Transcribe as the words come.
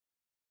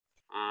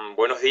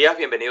Buenos días,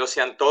 bienvenidos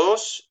sean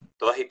todos,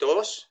 todas y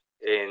todos,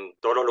 en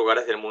todos los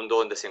lugares del mundo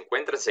donde se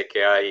encuentren. Sé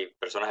que hay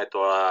personas de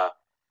toda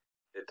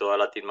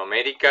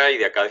Latinoamérica y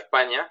de acá de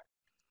España.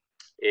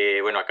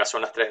 Bueno, acá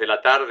son las 3 de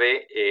la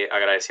tarde.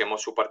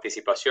 Agradecemos su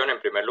participación en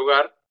primer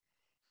lugar.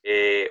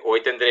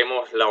 Hoy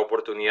tendremos la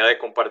oportunidad de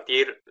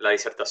compartir la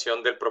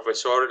disertación del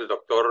profesor, el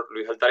doctor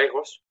Luis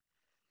Altarejos,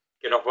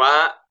 que nos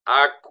va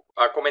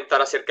a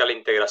comentar acerca de la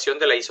integración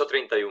de la ISO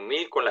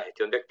 31000 con la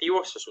gestión de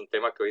activos. Es un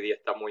tema que hoy día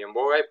está muy en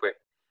boga y pues,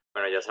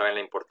 bueno, ya saben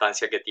la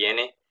importancia que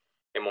tiene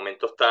en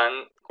momentos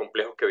tan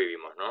complejos que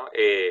vivimos, ¿no?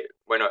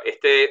 Bueno,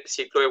 este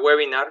ciclo de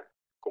webinar,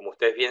 como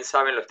ustedes bien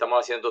saben, lo estamos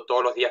haciendo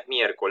todos los días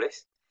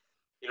miércoles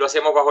y lo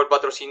hacemos bajo el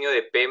patrocinio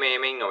de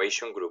PMM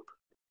Innovation Group.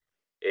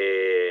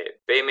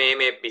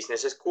 PMM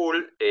Business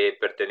School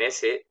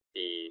pertenece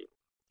y,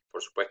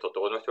 por supuesto,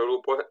 todo nuestro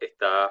grupo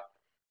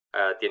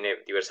tiene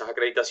diversas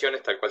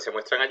acreditaciones, tal cual se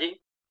muestran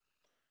allí.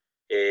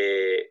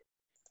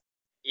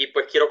 Y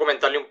pues quiero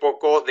comentarle un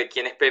poco de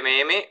quién es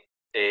PMM.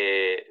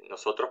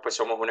 Nosotros pues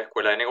somos una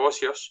escuela de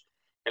negocios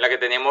en la que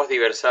tenemos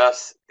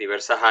diversas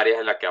áreas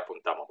en las que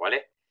apuntamos,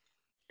 ¿vale?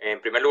 En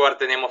primer lugar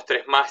tenemos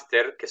 3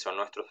 máster, que son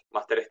nuestros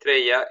máster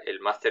estrella: el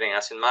máster en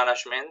Asset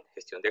Management,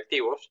 gestión de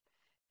activos,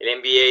 el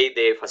MBA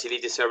de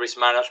Facility Service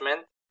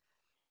Management,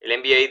 el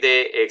MBA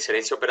de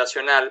Excelencia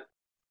Operacional,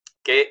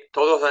 que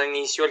todos dan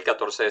inicio el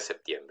 14 de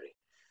septiembre.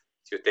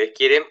 Si ustedes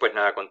quieren, pues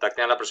nada,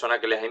 contacten a la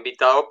persona que les ha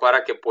invitado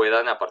para que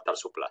puedan apartar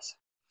su plaza.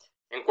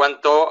 En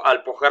cuanto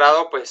al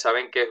posgrado, pues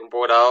saben que es un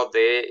posgrado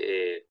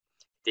de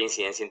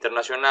incidencia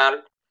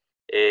internacional,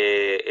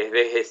 es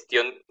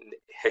de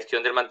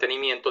gestión del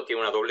mantenimiento,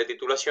 tiene una doble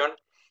titulación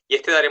y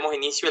este daremos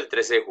inicio el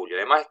 13 de julio.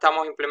 Además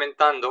estamos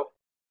implementando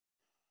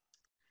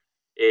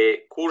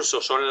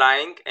cursos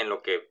online en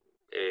lo que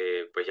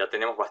pues ya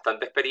tenemos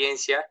bastante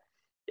experiencia.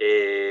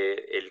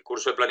 El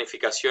curso de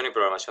planificación y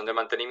programación de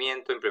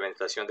mantenimiento,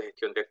 implementación de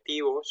gestión de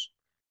activos,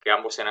 que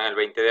ambos serán el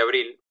 20 de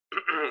abril.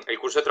 El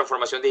curso de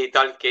transformación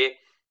digital, que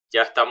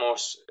ya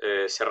estamos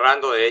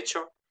cerrando, de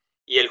hecho,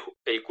 y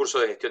el curso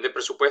de gestión de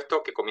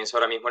presupuesto, que comienza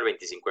ahora mismo el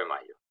 25 de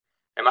mayo.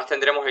 Además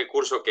tendremos el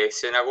curso que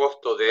es en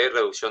agosto de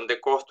reducción de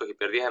costos y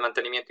pérdidas de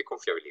mantenimiento y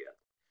confiabilidad.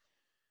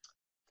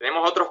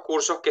 Tenemos otros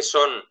cursos que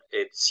son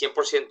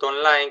 100%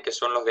 online, que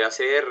son los de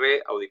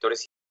ACR,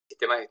 auditores y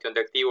sistemas de gestión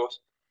de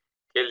activos,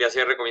 que el de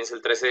ACR comienza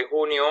el 13 de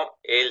junio,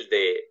 el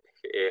de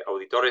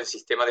auditor en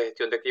sistemas de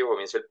gestión de activos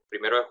comienza el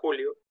 1 de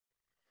julio,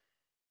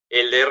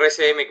 el de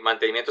RCM,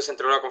 mantenimiento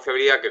centrado en la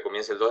confiabilidad, que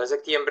comienza el 2 de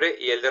septiembre,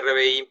 y el de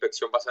RBI,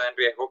 inspección basada en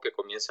riesgo, que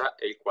comienza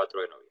el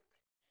 4 de noviembre.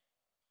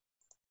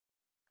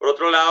 Por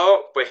otro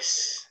lado,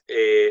 pues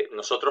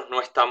nosotros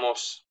no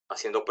estamos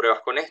haciendo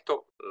pruebas con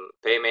esto.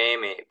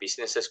 PMM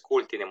Business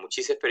School tiene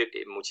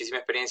muchísima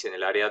experiencia en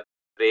el área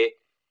de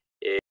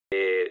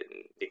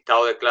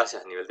dictado de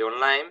clases a nivel de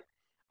online.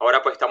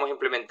 Ahora pues estamos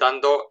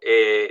implementando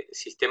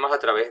sistemas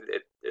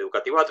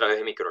educativos a través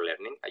de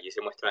microlearning. Allí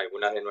se muestran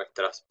algunas de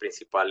nuestras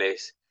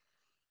principales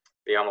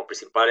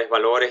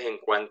valores en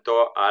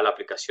cuanto a la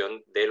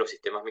aplicación de los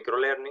sistemas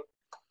microlearning.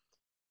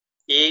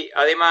 Y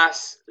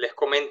además les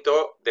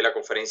comento de la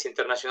conferencia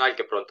internacional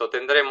que pronto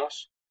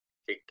tendremos,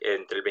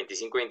 entre el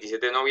 25 y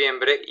 27 de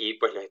noviembre, y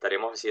pues les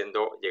estaremos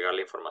haciendo llegar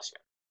la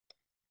información.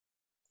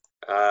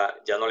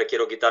 Ya no le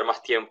quiero quitar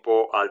más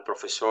tiempo al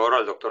profesor,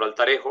 al doctor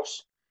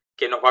Altarejos,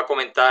 que nos va a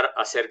comentar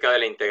acerca de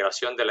la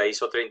integración de la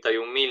ISO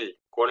 31000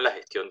 con la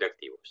gestión de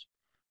activos.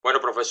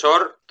 Bueno,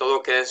 profesor,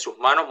 todo queda en sus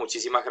manos.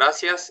 Muchísimas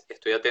gracias.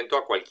 Estoy atento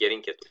a cualquier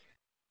inquietud.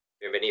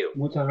 Bienvenido.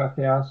 Muchas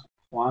gracias,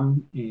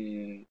 Juan.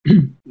 En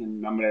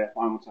nombre de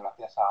Juan, muchas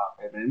gracias a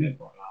PMM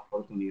por la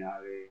oportunidad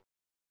de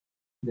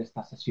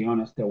esta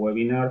sesión, este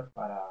webinar,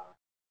 para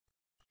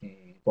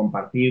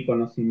compartir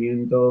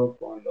conocimiento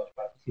con los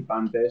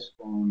participantes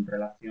con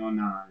relación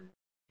al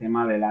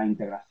tema de la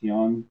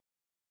integración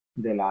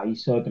de la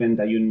ISO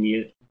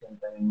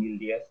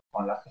 31010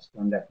 con la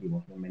gestión de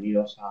activos.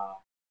 Bienvenidos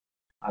a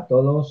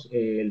todos.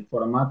 El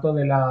formato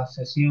de la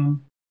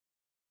sesión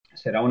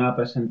será una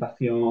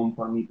presentación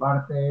por mi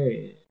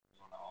parte,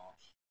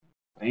 unos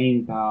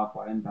 30 o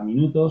 40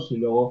 minutos, y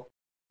luego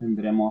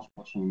tendremos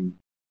pues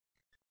un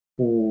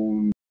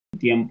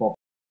tiempo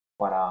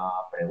para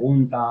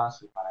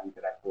preguntas y para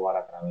interactuar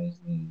a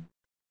través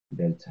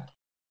del chat.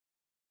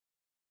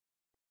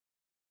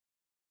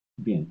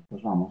 Bien,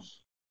 pues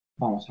vamos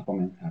a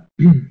comenzar.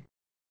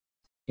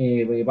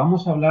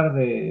 Vamos a hablar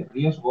de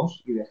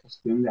riesgos y de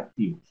gestión de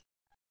activos.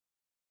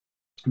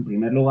 En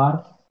primer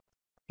lugar,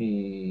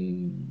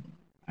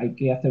 hay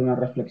que hacer una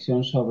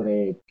reflexión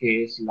sobre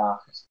qué es la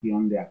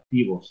gestión de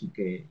activos y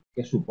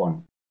qué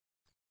supone.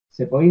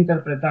 Se puede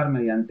interpretar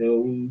mediante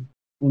un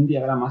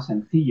diagrama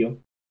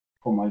sencillo,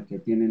 como el que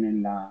tienen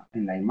en la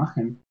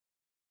imagen,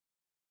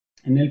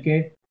 en el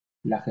que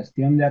la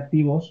gestión de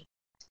activos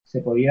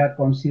se podría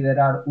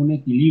considerar un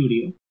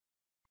equilibrio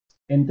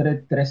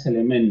entre 3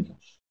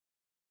 elementos: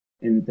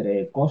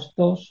 entre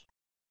costos,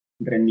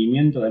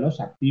 rendimiento de los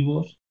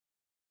activos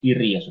y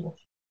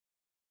riesgos.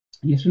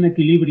 Y es un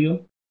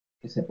equilibrio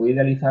que se puede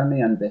idealizar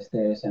mediante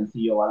este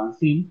sencillo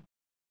balancín,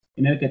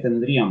 en el que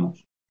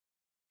tendríamos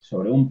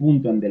sobre un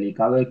punto en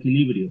delicado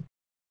equilibrio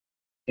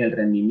el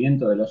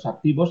rendimiento de los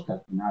activos, que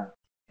al final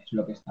es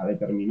lo que está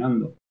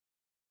determinando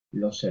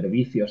los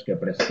servicios que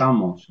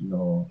prestamos,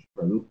 los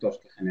productos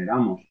que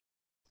generamos,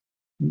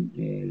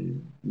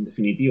 en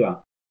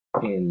definitiva,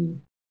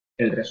 el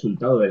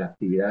resultado de la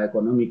actividad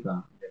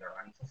económica de la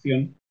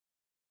organización,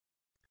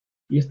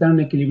 y está en un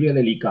equilibrio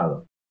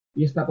delicado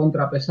y está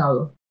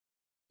contrapesado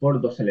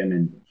por dos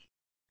elementos.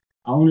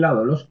 A un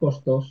lado los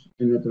costos,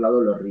 en otro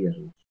lado los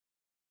riesgos.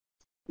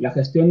 La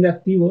gestión de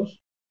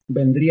activos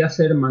vendría a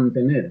ser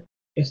mantener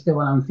este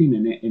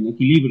balancín en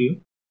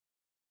equilibrio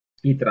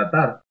y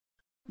tratar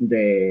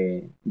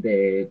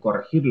de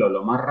corregirlo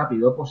lo más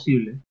rápido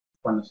posible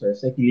cuando se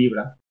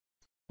desequilibra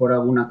por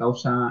alguna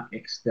causa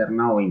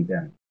externa o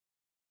interna.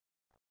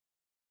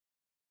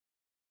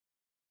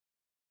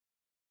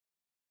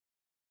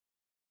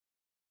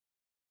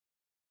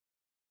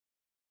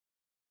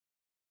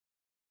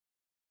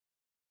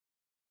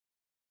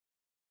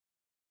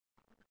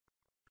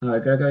 A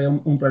ver, creo que había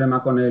un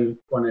problema con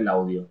el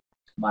audio.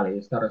 Vale,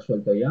 está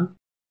resuelto ya.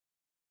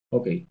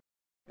 Ok,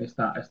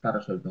 está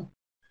resuelto.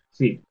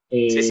 Sí,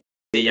 Sí, sí,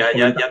 les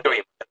comentaba. ya te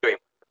oímos, ya te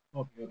oímos,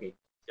 Ok, ok.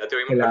 ya te Que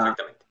oímos la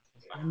perfectamente.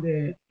 gestión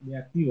de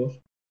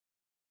activos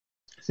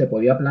se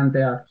podía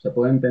plantear, se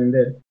puede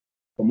entender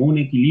como un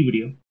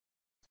equilibrio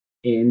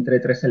entre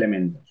tres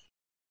elementos.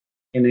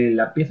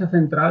 La pieza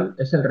central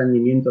es el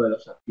rendimiento de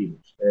los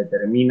activos, que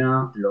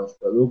determina los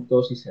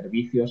productos y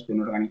servicios que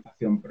una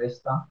organización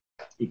presta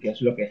y qué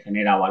es lo que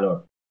genera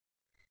valor.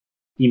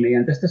 Y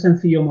mediante este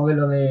sencillo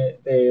modelo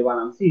de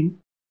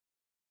balancín,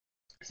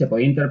 se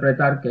puede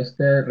interpretar que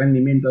este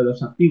rendimiento de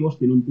los activos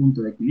tiene un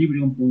punto de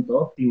equilibrio, un punto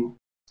óptimo,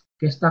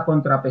 que está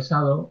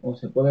contrapesado o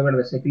se puede ver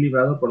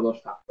desequilibrado por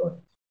dos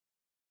factores.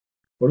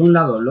 Por un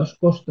lado, los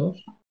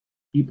costos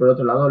y por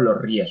otro lado,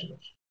 los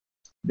riesgos.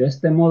 De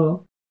este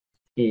modo,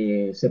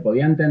 se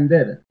podía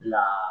entender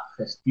la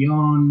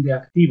gestión de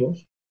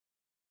activos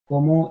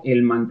como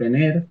el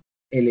mantener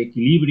el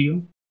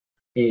equilibrio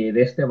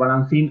de este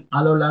balancín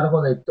a lo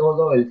largo de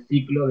todo el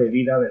ciclo de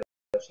vida de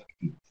los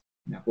activos.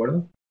 ¿De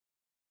acuerdo?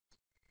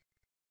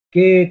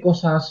 ¿Qué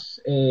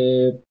cosas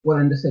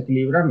pueden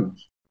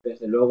desequilibrarnos?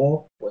 Desde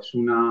luego, pues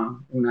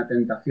una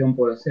tentación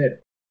puede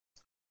ser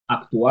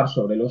actuar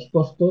sobre los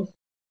costos,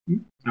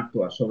 ¿sí?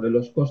 Actuar sobre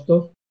los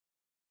costos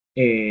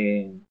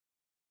eh,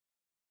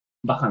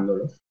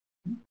 bajándolos,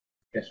 ¿sí?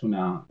 Es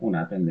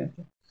una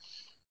tendencia.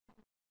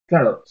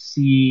 Claro,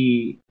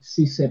 si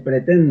se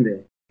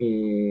pretende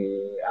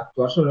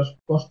actuar sobre los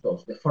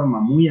costos de forma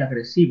muy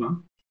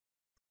agresiva,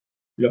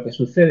 lo que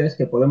sucede es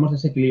que podemos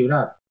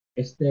desequilibrar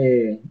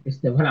este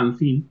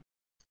balancín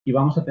y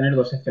vamos a tener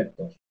dos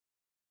efectos.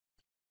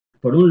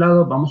 Por un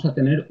lado, vamos a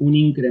tener un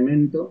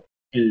incremento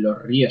en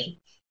los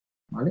riesgos,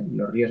 ¿vale?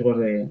 Los riesgos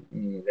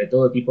de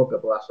todo tipo que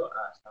pueda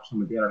estar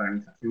sometida a la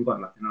organización con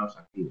relación a los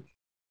activos.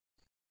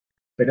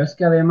 Pero es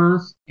que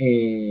además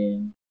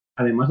de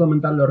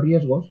aumentar los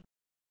riesgos,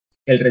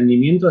 el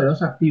rendimiento de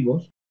los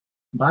activos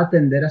va a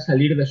tender a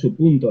salir de su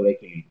punto de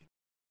equilibrio.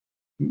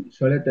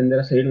 Suele tender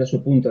a salir de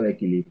su punto de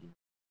equilibrio.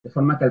 De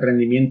forma que el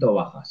rendimiento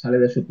baja, sale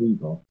de su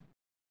punto.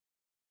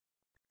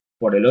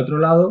 Por el otro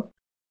lado,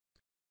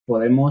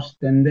 podemos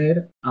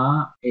tender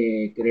a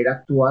querer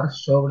actuar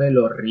sobre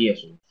los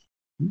riesgos.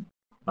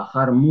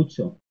 Bajar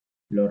mucho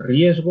los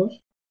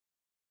riesgos,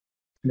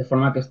 de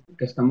forma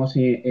que estamos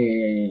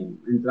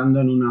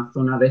entrando en una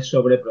zona de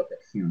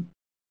sobreprotección.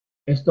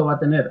 Esto va a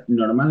tener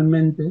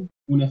normalmente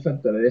un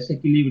efecto de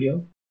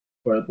desequilibrio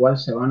por el cual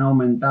se van a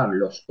aumentar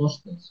los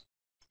costes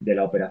de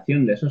la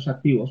operación de esos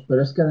activos,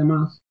 pero es que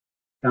además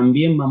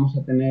también vamos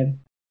a tener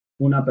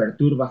una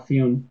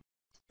perturbación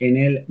en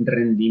el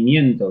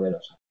rendimiento de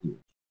los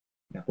activos.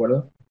 ¿De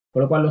acuerdo?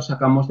 Con lo cual lo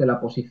sacamos de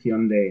la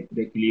posición de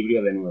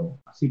equilibrio de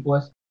nuevo. Así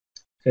pues,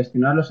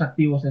 gestionar los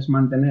activos es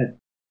mantener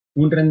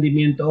un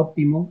rendimiento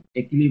óptimo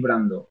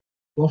equilibrando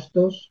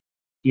costos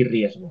y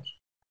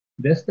riesgos.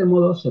 De este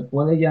modo se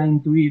puede ya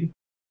intuir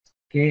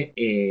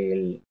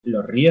que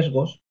los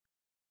riesgos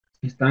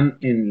están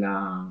en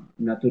la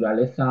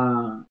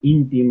naturaleza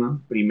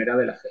íntima primera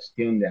de la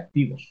gestión de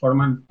activos,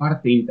 forman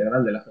parte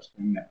integral de la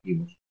gestión de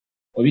activos.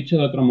 O dicho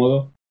de otro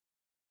modo,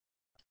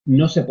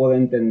 no se puede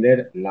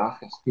entender la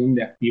gestión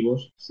de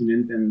activos sin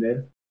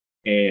entender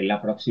la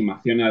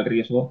aproximación al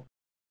riesgo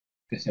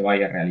que se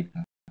vaya a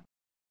realizar.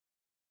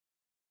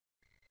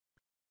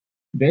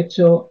 De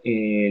hecho,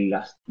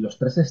 los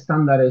tres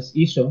estándares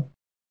ISO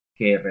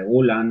que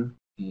regulan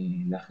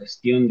la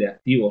gestión de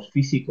activos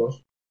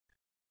físicos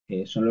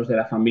son los de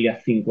la familia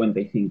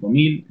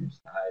 55.000,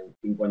 está el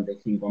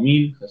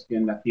 55.000,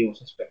 gestión de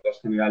activos,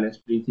 aspectos generales,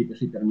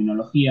 principios y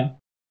terminología,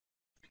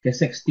 que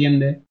se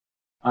extiende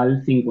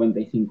al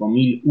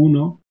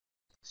 55.001,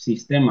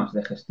 sistemas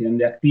de gestión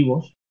de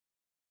activos,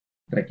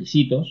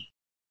 requisitos,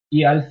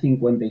 y al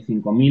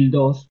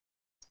 55.002,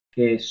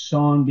 que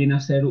viene a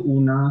ser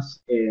una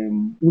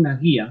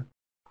guía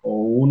o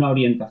una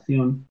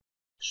orientación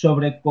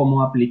sobre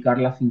cómo aplicar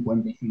la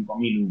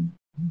 55.001.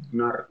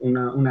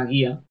 Una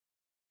guía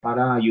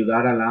para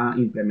ayudar a la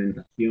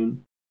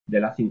implementación de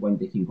la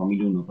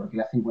 55001, porque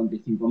la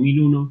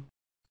 55001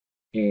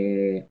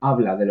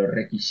 habla de los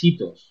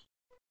requisitos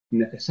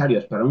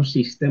necesarios para un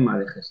sistema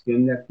de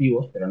gestión de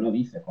activos, pero no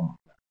dice cómo.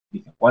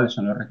 Dice cuáles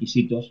son los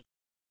requisitos,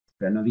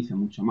 pero no dice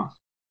mucho más.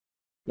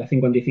 La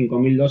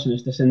 55002 en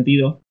este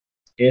sentido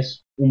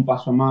es un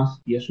paso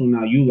más y es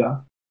una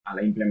ayuda a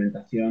la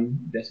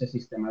implementación de ese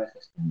sistema de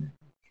gestión de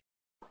activos.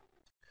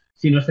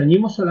 Si nos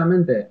ceñimos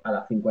solamente a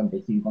la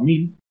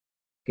 55000,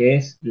 que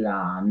es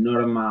la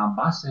norma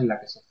base en la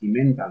que se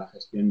cimenta la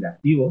gestión de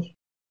activos,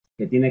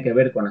 que tiene que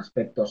ver con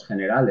aspectos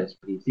generales,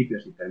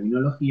 principios y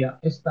terminología,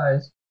 esta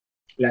es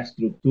la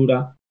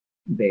estructura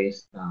de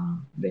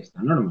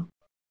esta norma.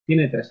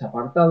 Tiene 3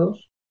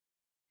 apartados,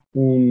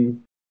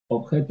 un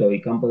objeto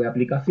y campo de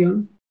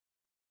aplicación,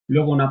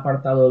 luego un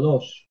apartado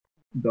 2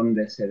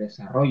 donde se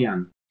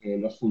desarrollan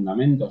los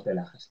fundamentos de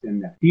la gestión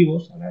de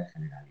activos, habla de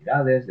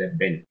generalidades, de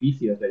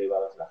beneficios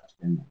derivados de la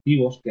gestión de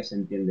activos, qué se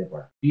entiende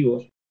por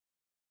activos,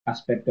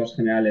 aspectos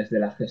generales de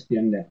la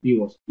gestión de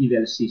activos y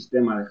del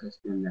sistema de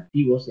gestión de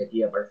activos, y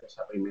aquí aparece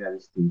esa primera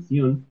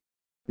distinción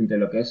entre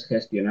lo que es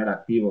gestionar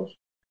activos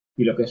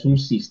y lo que es un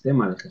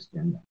sistema de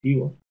gestión de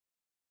activos.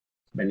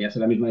 Venía a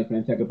ser la misma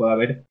diferencia que puede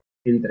haber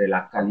entre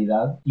la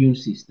calidad y un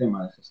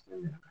sistema de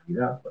gestión de la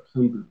calidad, por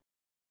ejemplo.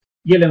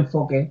 Y el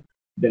enfoque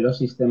de los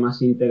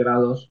sistemas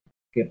integrados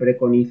que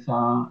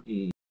preconiza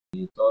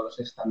todos los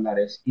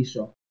estándares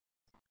ISO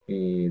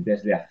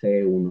desde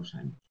hace unos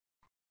años.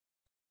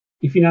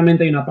 Y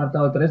finalmente hay un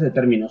apartado 3 de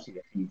términos y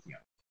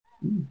definiciones.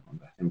 Con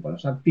relación con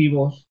los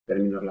activos,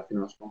 términos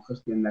relacionados con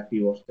gestión de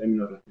activos,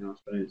 términos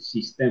relacionados con el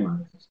sistema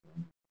de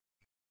gestión.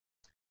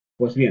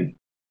 Pues bien,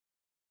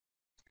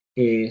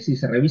 si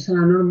se revisa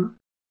la norma,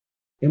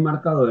 he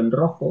marcado en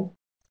rojo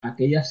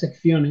aquellas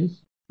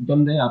secciones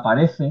donde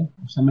aparece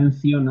o se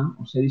menciona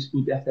o se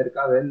discute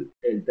acerca del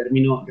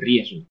término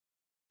riesgo.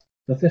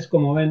 Entonces,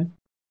 como ven,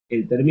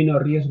 el término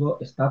riesgo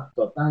está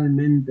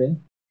totalmente,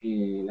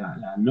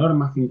 la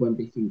norma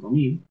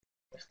 55.000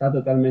 está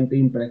totalmente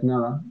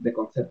impregnada de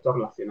conceptos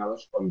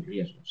relacionados con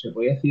riesgo. Se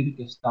puede decir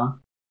que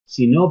está,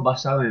 si no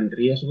basada en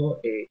riesgo,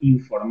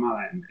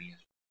 informada en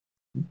riesgo.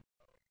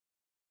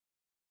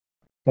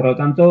 Por lo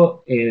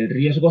tanto, el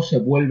riesgo se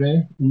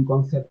vuelve un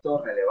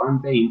concepto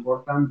relevante e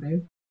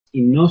importante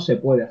y no se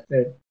puede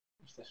hacer,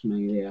 esta es una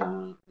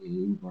idea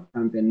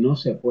importante, no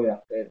se puede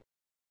hacer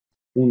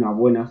una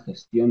buena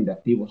gestión de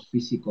activos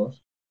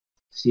físicos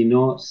si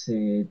no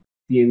se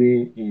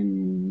tiene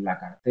en la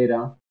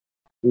cartera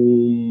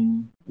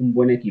un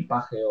buen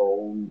equipaje o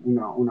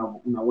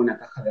una buena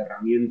caja de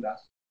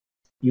herramientas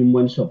y un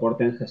buen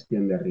soporte en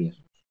gestión de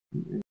riesgos.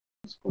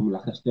 Es como la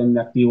gestión de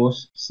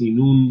activos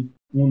sin un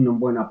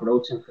buen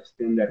approach en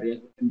gestión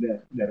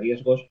de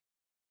riesgos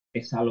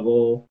es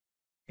algo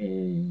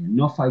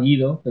no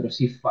fallido, pero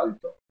sí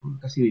falto,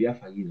 casi diría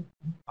fallido,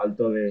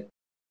 falto de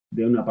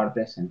una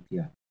parte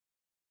esencial.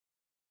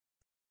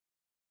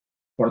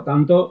 Por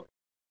tanto,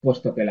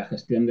 puesto que la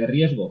gestión de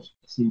riesgos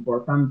es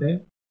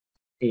importante,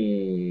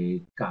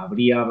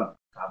 cabría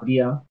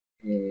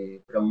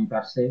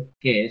preguntarse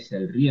qué es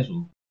el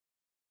riesgo.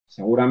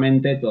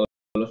 Seguramente todos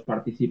los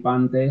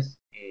participantes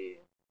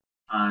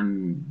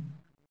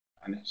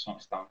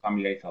están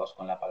familiarizados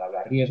con la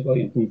palabra riesgo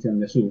y en función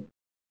de su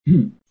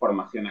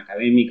formación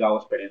académica o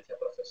experiencia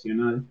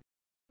profesional,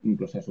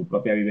 incluso de su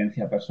propia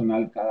vivencia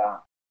personal,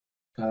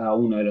 cada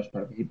uno de los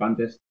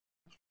participantes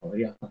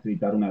podría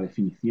facilitar una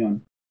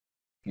definición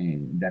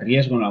de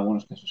riesgo. En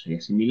algunos casos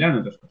sería similar, en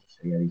otros casos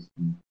sería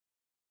distinto.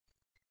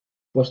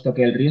 Puesto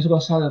que el riesgo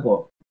es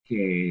algo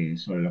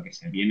sobre lo que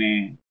se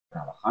viene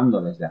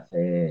trabajando desde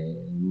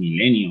hace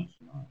milenios,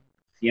 ¿no?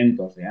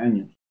 Cientos de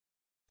años,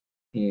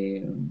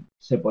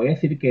 se puede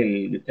decir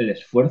que el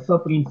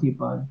esfuerzo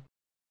principal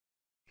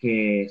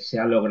que se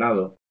ha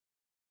logrado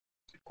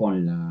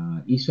con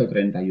la ISO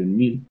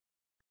 31000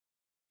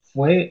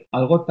 fue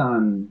algo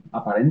tan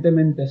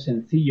aparentemente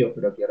sencillo,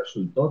 pero que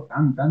resultó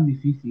tan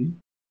difícil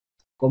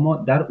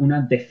como dar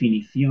una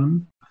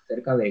definición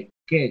acerca de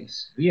qué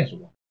es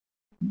riesgo.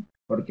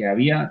 Porque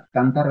había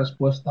tantas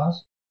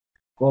respuestas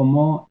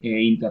como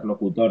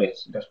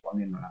interlocutores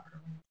respondiendo a la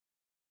pregunta.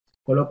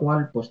 Con lo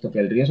cual, puesto que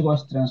el riesgo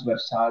es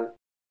transversal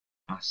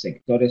a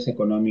sectores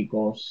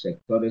económicos,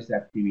 sectores de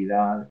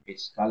actividad,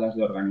 escalas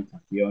de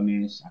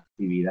organizaciones,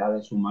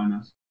 actividades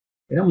humanas,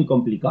 era muy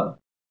complicado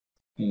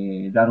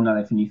dar una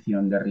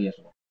definición de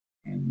riesgo.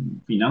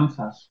 En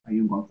finanzas hay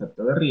un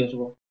concepto de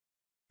riesgo,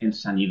 en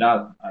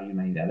sanidad hay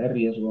una idea de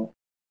riesgo,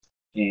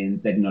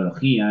 en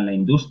tecnología, en la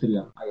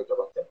industria hay otro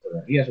concepto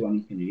de riesgo, en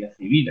ingeniería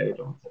civil hay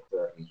otro concepto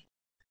de riesgo.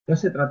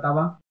 Entonces se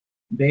trataba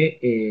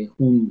de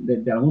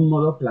algún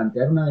modo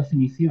plantear una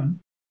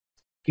definición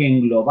que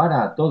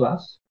englobara a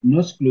todas, no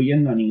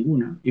excluyendo a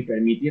ninguna, y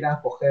permitiera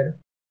acoger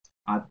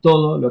a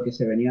todo lo que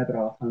se venía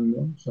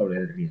trabajando sobre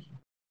el riesgo.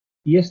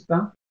 Y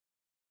esta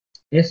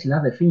es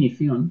la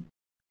definición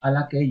a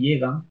la que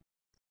llega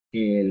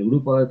el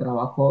grupo de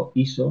trabajo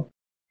ISO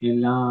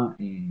en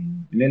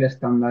el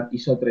estándar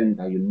ISO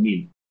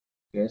 31000,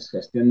 que es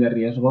gestión de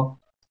riesgo,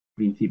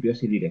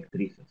 principios y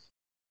directrices.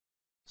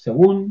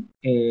 Según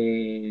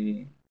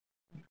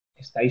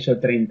esta ISO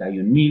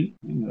 31000,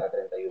 no la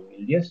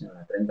 31010, sino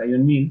la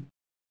 31000,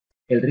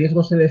 el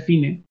riesgo se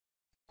define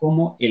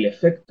como el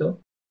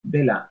efecto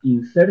de la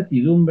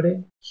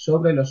incertidumbre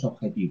sobre los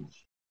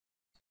objetivos.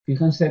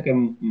 Fíjense que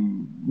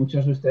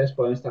muchos de ustedes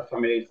pueden estar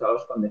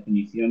familiarizados con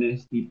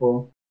definiciones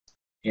tipo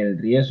el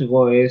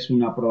riesgo es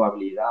una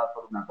probabilidad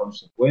por una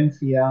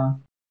consecuencia,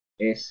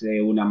 es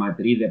una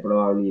matriz de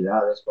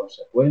probabilidades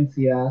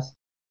consecuencias,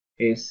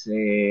 es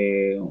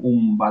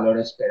un valor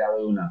esperado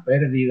de una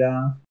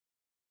pérdida,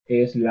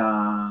 es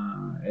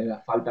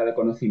la falta de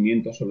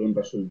conocimiento sobre un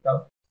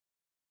resultado.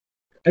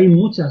 Hay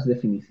muchas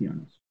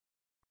definiciones,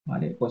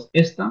 ¿vale? Pues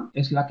esta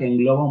es la que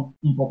engloba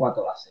un poco a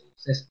todas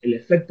ellas. Es el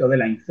efecto de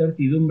la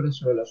incertidumbre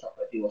sobre los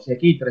objetivos. Y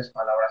aquí hay tres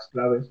palabras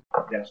claves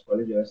de las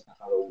cuales yo he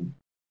destacado una.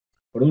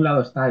 Por un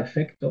lado está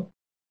efecto.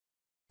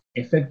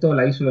 Efecto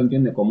la ISO lo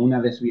entiende como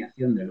una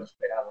desviación de lo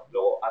esperado.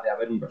 Luego ha de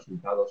haber un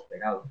resultado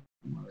esperado,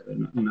 ha de haber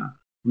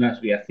una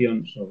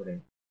desviación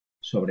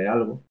sobre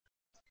algo.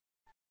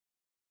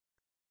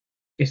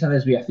 Esa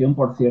desviación,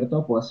 por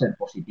cierto, puede ser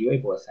positiva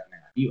y puede ser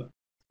negativa.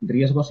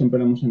 Riesgo siempre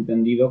lo hemos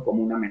entendido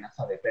como una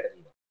amenaza de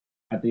pérdida.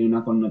 Ha tenido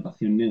una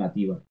connotación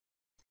negativa.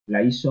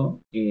 La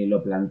ISO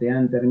lo plantea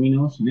en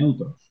términos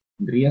neutros.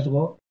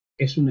 Riesgo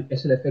es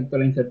el efecto de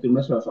la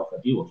incertidumbre sobre los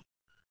objetivos.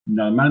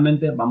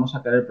 Normalmente vamos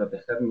a querer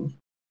protegernos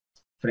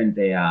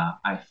frente a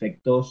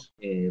efectos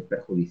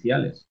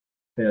perjudiciales,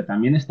 pero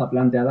también está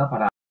planteada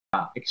para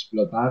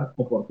explotar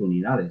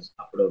oportunidades,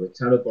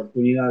 aprovechar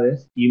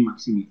oportunidades y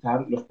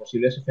maximizar los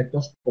posibles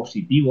efectos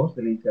positivos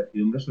de la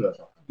incertidumbre sobre los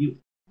objetivos.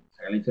 O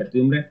sea, la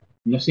incertidumbre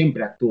no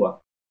siempre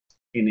actúa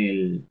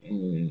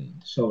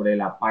sobre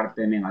la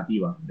parte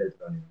negativa del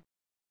problema.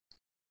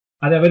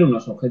 Ha de haber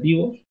unos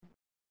objetivos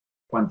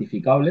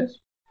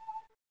cuantificables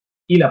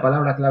y la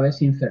palabra clave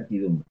es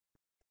incertidumbre.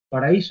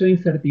 Para ISO,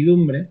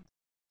 incertidumbre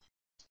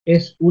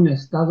es un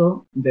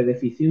estado de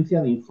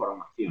deficiencia de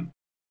información.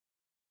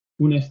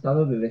 Un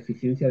estado de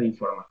deficiencia de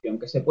información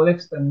que se puede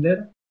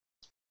extender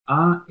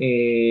a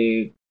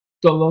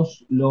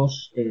todos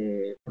los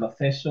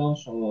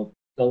procesos o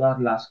todas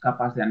las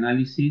capas de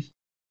análisis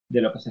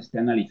de lo que se esté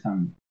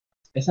analizando.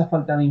 Esa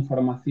falta de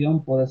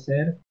información puede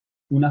ser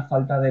una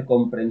falta de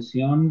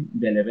comprensión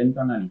del evento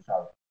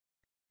analizado,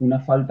 una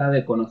falta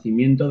de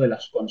conocimiento de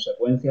las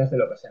consecuencias de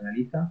lo que se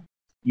analiza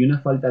y una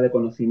falta de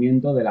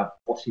conocimiento de la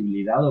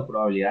posibilidad o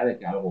probabilidad de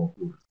que algo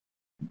ocurra.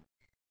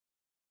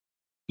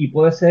 Y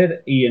puede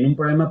ser, y en un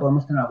problema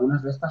podemos tener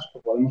algunas de estas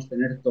o podemos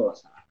tener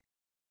todas a la vez.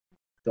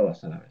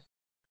 Todas a la vez.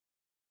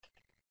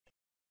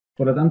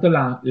 Por lo tanto,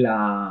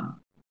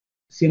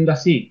 siendo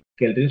así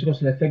que el riesgo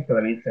es el efecto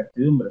de la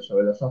incertidumbre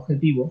sobre los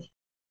objetivos,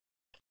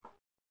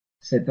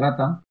 se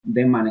trata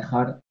de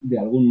manejar de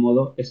algún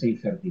modo esa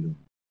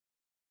incertidumbre.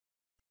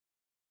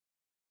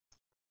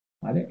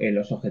 ¿Vale?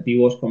 Los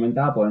objetivos,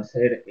 comentaba, pueden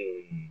ser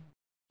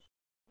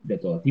de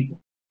todo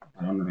tipo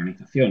para una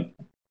organización.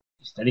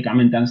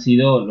 Históricamente han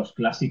sido los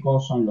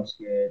clásicos, son los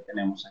que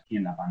tenemos aquí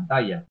en la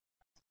pantalla.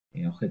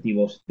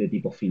 Objetivos de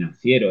tipo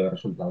financiero, de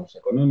resultados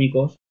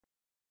económicos,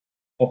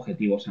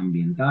 objetivos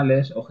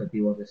ambientales,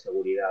 objetivos de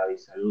seguridad y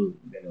salud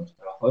de los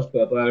trabajadores,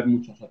 pero puede haber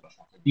muchos otros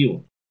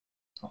objetivos.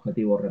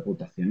 Objetivos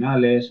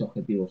reputacionales,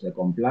 objetivos de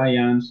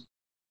compliance,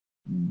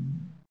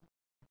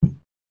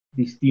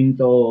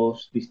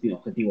 distintos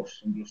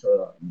objetivos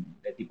incluso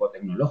de tipo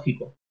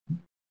tecnológico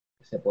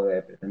que se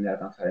puede pretender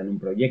alcanzar en un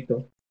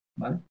proyecto,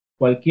 ¿vale?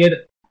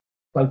 Cualquier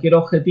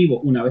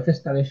objetivo, una vez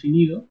está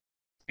definido,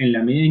 en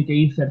la medida en que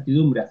hay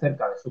incertidumbre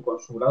acerca de su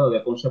grado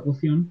de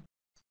consecución,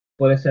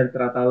 puede ser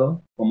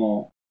tratado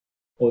como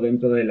o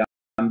dentro del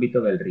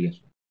ámbito del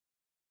riesgo.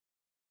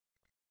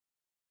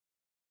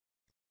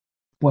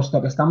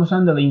 Puesto que estamos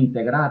hablando de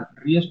integrar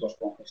riesgos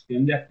con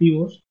gestión de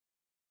activos,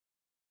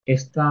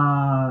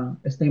 esta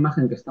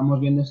imagen que estamos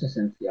viendo es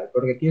esencial,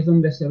 porque aquí es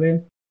donde se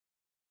ve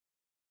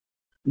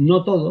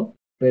no todo,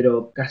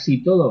 pero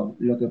casi todo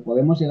lo que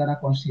podemos llegar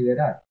a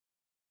considerar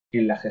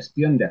en la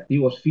gestión de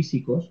activos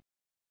físicos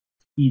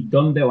y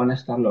dónde van a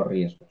estar los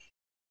riesgos.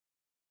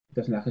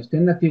 Entonces, en la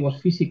gestión de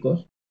activos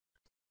físicos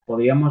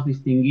podríamos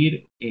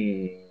distinguir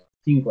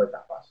 5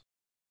 etapas.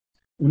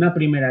 Una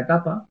primera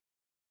etapa,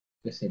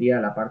 que sería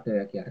la parte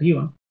de aquí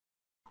arriba,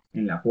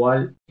 en la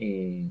cual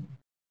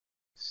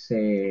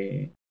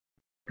se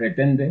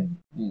pretende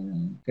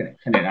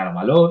generar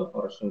valor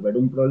o resolver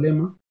un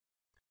problema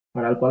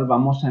para el cual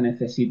vamos a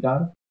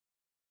necesitar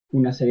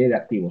una serie de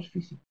activos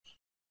físicos.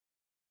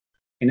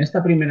 En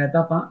esta primera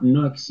etapa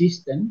no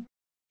existen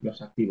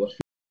los activos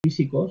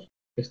físicos,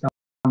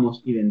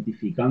 estamos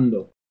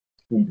identificando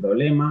un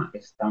problema,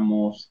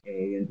 estamos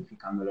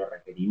identificando los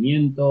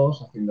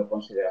requerimientos, haciendo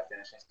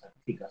consideraciones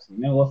estratégicas del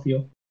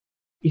negocio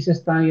y se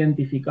está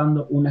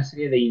identificando una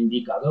serie de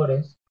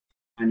indicadores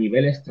a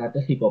nivel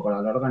estratégico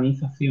para la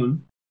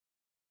organización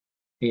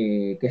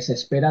que se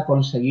espera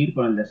conseguir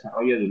con el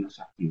desarrollo de unos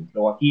activos.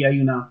 Luego aquí hay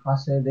una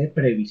fase de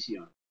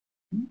previsión.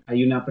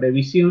 Hay una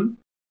previsión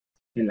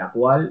en la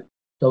cual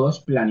todo es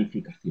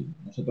planificación.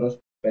 Nosotros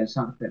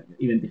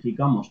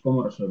identificamos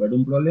cómo resolver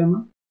un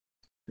problema,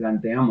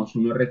 planteamos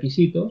unos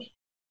requisitos,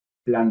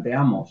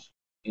 planteamos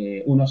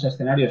unos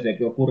escenarios de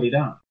qué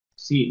ocurrirá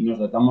si nos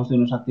dotamos de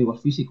unos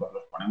activos físicos,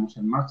 los ponemos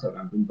en marcha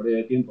durante un periodo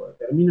de tiempo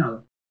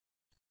determinado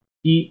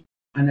y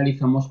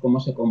analizamos cómo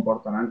se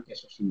comportarán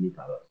esos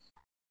indicadores.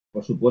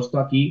 Por supuesto,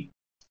 aquí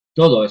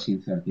todo es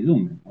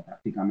incertidumbre, o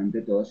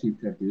prácticamente todo es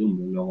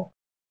incertidumbre. Luego,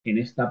 en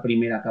esta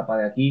primera capa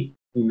de aquí,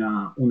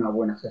 una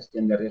buena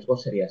gestión de riesgo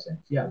sería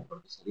esencial,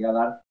 porque sería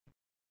dar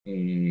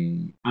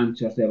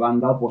anchos de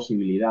banda o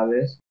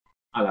posibilidades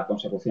a la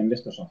consecución de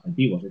estos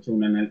objetivos. De hecho,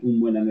 un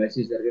buen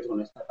análisis de riesgo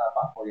en esta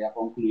etapa podría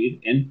concluir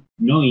en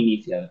no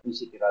iniciar ni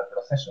siquiera el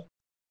proceso,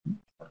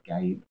 porque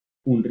hay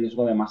un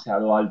riesgo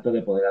demasiado alto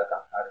de poder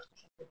alcanzar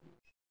estos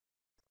objetivos.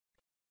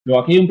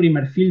 Luego, aquí hay un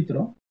primer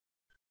filtro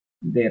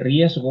de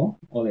riesgo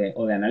o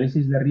de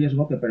análisis de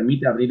riesgo que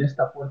permite abrir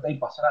esta puerta y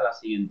pasar a la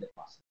siguiente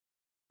fase.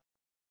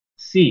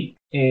 Si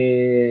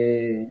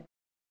es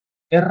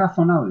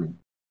razonable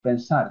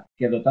pensar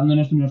que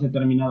dotándonos de unos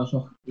determinados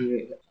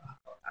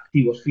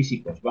activos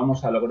físicos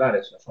vamos a lograr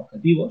esos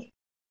objetivos,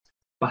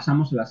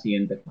 pasamos a la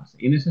siguiente fase.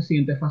 Y en esa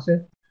siguiente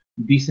fase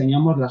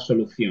diseñamos las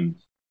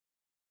soluciones,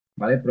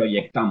 ¿vale?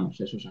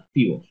 Proyectamos esos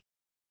activos.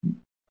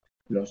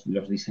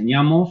 Los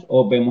diseñamos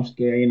o vemos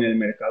que hay en el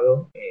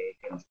mercado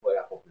que nos puede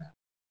acoplar.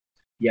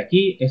 Y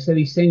aquí ese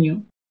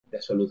diseño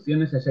de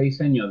soluciones, ese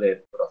diseño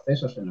de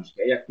procesos en los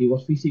que hay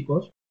activos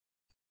físicos,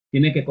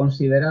 tiene que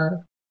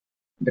considerar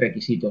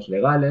requisitos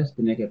legales,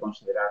 tiene que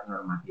considerar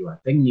normativa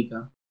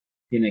técnica,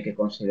 tiene que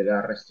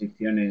considerar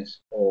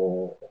restricciones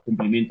o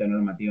cumplimiento de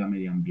normativa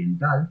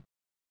medioambiental,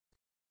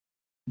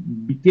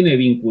 tiene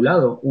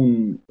vinculado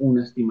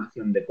una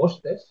estimación de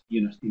costes y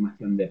una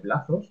estimación de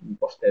plazos, un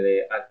coste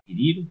de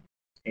adquirir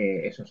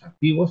esos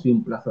activos y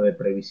un plazo de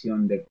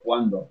previsión de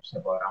cuándo se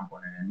podrán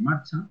poner en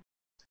marcha.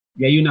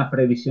 Y hay una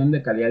previsión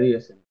de calidad y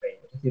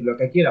desempeño. Es decir, lo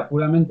que aquí era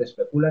puramente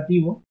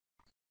especulativo,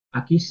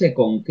 aquí se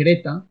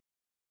concreta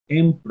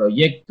en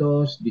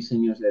proyectos,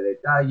 diseños de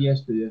detalle,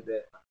 estudios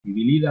de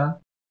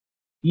factibilidad.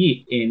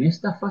 Y en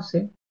esta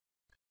fase,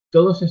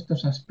 todos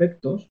estos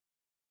aspectos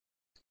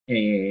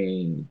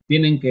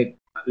tienen que,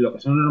 lo que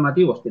son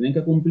normativos, tienen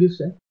que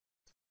cumplirse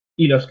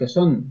y los que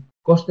son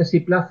costes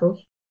y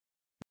plazos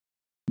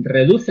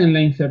reducen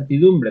la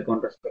incertidumbre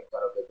con respecto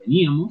a lo que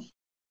teníamos,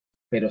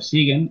 pero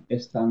siguen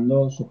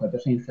estando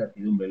sujetos a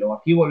incertidumbre. Luego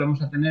aquí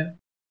volvemos a tener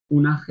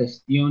una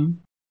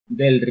gestión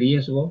del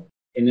riesgo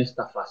en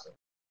esta fase.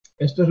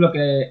 Esto es lo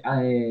que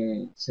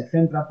se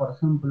centra, por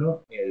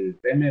ejemplo, el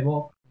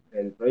PMBOK,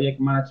 el Project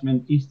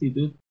Management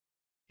Institute,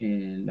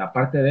 en la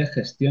parte de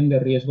gestión de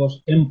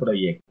riesgos en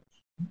proyectos.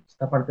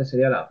 Esta parte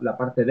sería la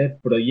parte de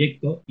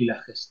proyecto y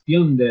la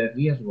gestión de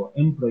riesgo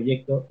en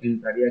proyecto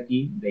entraría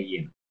aquí de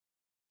lleno,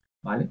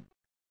 ¿vale?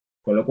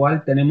 Con lo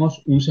cual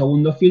tenemos un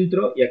segundo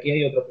filtro y aquí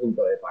hay otro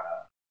punto de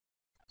parada.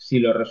 Si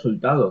los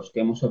resultados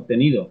que hemos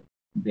obtenido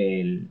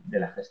de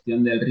la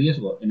gestión del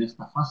riesgo en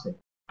esta fase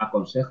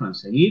aconsejan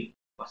seguir,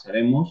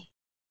 pasaremos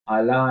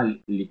a la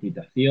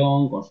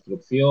licitación,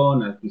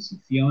 construcción,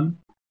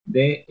 adquisición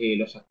de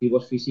los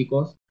activos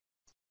físicos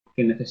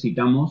que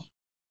necesitamos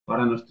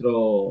para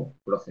nuestro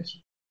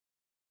proceso.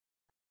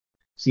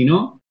 Si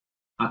no,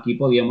 aquí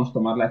podríamos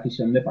tomar la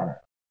decisión de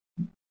parar.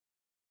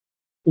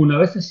 Una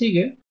vez se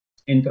sigue,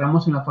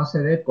 entramos en la fase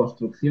de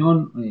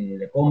construcción,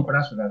 de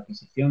compras o de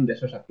adquisición de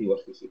esos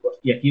activos físicos.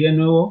 Y aquí de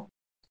nuevo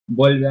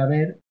vuelve a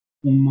haber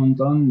un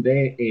montón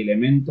de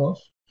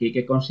elementos que hay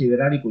que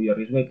considerar y cuyo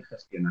riesgo hay que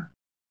gestionar.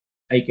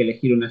 Hay que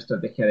elegir una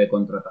estrategia de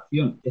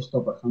contratación.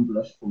 Esto, por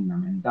ejemplo, es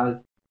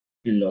fundamental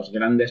en los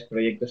grandes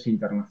proyectos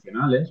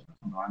internacionales, por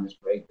ejemplo, grandes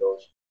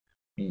proyectos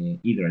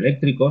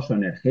hidroeléctricos o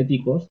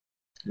energéticos,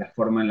 la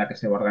forma en la que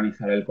se va a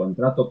organizar el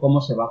contrato,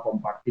 cómo se va a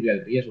compartir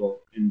el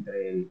riesgo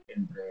entre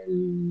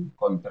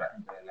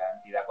la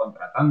entidad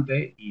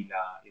contratante y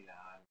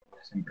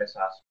las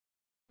empresas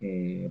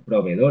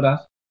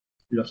proveedoras,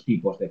 los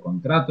tipos de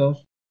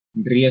contratos,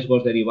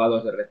 riesgos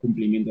derivados de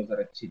cumplimientos de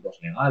requisitos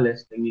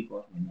legales,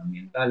 técnicos,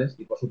 medioambientales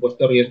y, por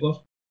supuesto,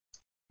 riesgos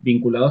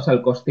vinculados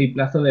al coste y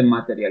plazo de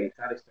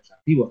materializar estos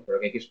activos,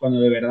 porque aquí es cuando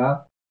de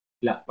verdad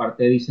la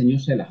parte de diseño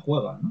se la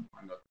juega, ¿no?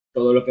 Cuando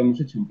todo lo que hemos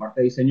hecho en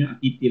parte de diseño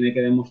aquí tiene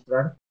que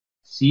demostrar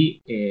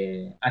si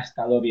ha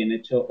estado bien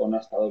hecho o no ha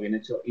estado bien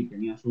hecho y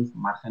tenía sus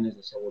márgenes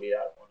de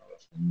seguridad o no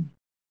los tenía.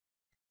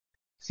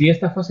 Si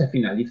esta fase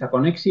finaliza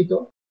con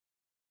éxito,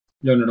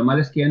 lo normal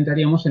es que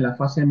entraríamos en la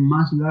fase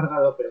más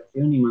larga de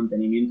operación y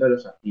mantenimiento de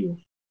los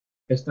activos.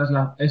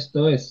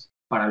 Esto es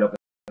para lo que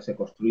se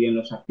construyen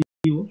los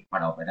activos,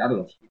 para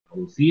operarlos y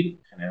producir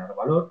y generar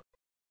valor,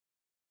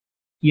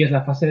 y es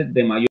la fase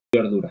de mayor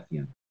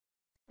duración.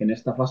 En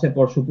esta fase,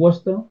 por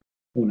supuesto,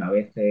 una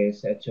vez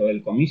se ha hecho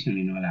el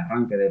commissioning o el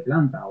arranque de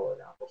planta o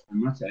la puesta en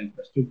marcha de la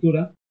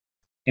infraestructura,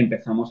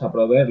 empezamos a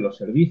proveer los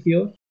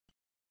servicios,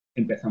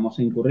 empezamos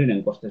a incurrir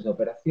en costes de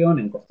operación,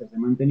 en costes de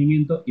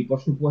mantenimiento y, por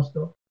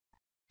supuesto,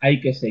 hay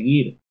que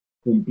seguir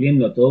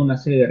cumpliendo toda una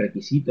serie de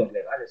requisitos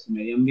legales y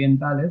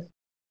medioambientales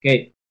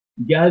que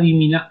ya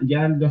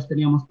los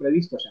teníamos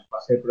previstos en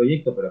fase de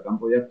proyecto, pero que han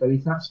podido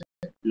actualizarse,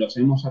 los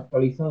hemos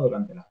actualizado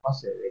durante la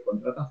fase de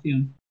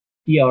contratación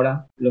y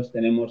ahora los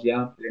tenemos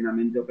ya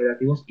plenamente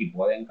operativos y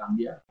pueden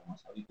cambiar, como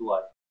es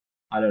habitual,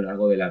 a lo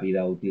largo de la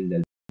vida útil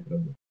del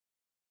producto.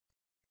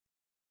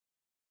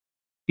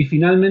 Y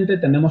finalmente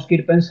tenemos que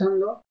ir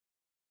pensando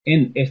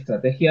en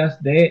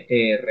estrategias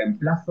de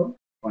reemplazo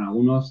con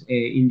algunos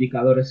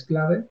indicadores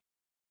clave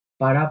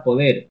para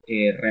poder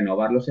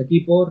renovar los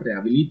equipos,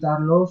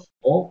 rehabilitarlos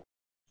o,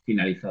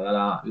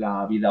 finalizada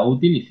la vida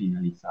útil y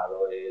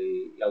finalizado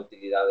la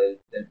utilidad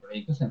del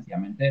proyecto,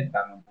 sencillamente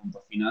darle un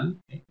punto final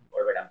y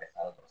volver a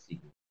empezar otro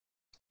ciclo.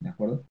 ¿De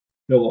acuerdo?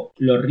 Luego,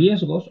 los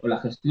riesgos o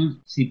la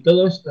gestión, si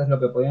todo esto es lo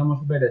que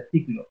podríamos ver el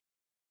ciclo,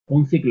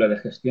 un ciclo de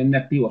gestión de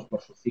activos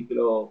por su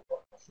ciclo,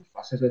 por sus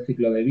fases del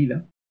ciclo de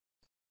vida,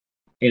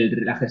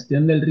 la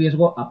gestión del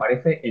riesgo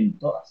aparece en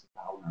todas y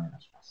cada una de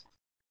las fases.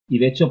 Y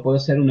de hecho puede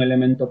ser un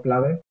elemento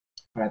clave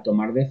para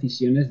tomar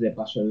decisiones de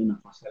paso de una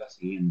fase a la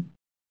siguiente.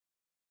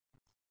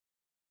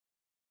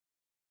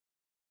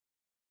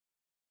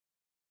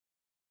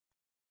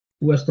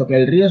 Puesto que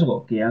el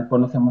riesgo, que ya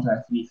conocemos la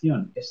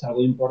definición, es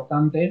algo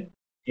importante,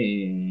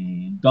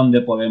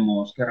 ¿dónde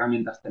podemos, qué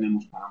herramientas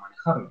tenemos para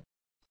manejarlo?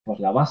 Pues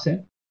la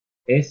base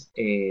es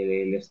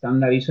el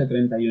estándar ISO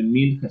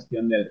 31000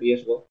 gestión del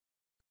riesgo,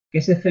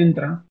 que se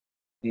centra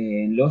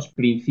en los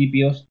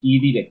principios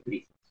y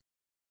directrices.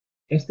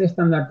 Este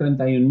estándar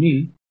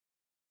 31000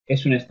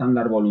 es un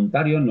estándar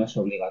voluntario, no es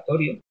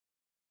obligatorio.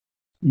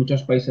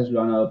 Muchos países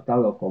lo han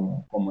adoptado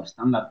como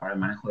estándar para el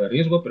manejo de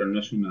riesgo, pero no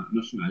es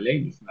una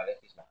ley, no es una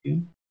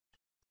legislación.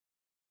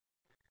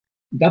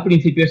 Da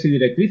principios y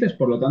directrices,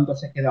 por lo tanto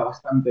se queda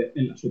bastante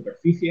en la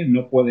superficie,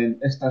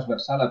 es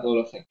transversal a todos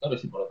los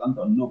sectores y por lo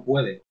tanto no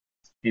puede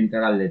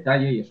entrar al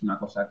detalle y es una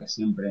cosa que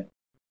siempre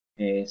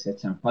se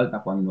echa en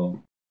falta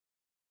cuando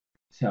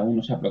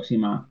uno se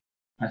aproxima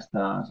a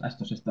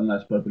estos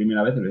estándares por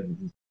primera vez.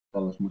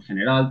 Todo es muy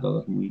general,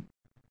 todo es muy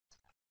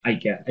hay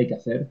que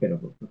hacer,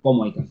 pero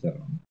 ¿cómo hay que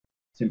hacerlo?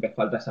 Siempre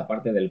falta esa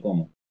parte del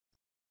cómo.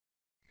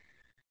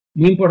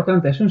 Muy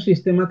importante, es un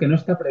sistema que no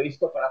está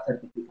previsto para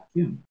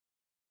certificación.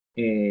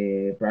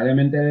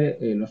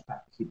 Probablemente los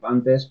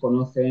participantes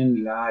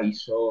conocen la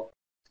ISO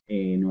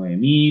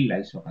 9000, la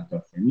ISO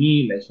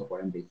 14000, la ISO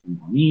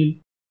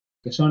 45000,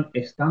 que son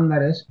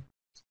estándares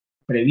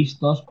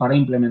previstos para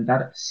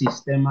implementar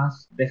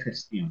sistemas de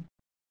gestión.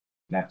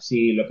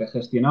 Si lo que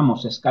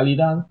gestionamos es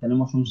calidad,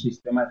 tenemos un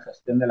sistema de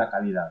gestión de la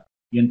calidad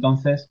y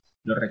entonces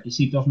los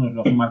requisitos nos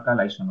los marca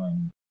la ISO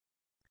 9000.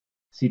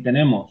 Si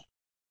queremos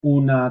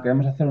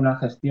hacer una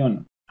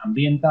gestión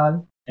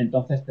ambiental,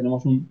 entonces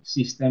tenemos un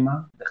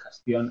sistema de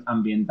gestión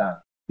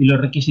ambiental y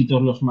los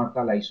requisitos los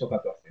marca la ISO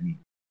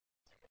 14000.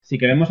 Si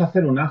queremos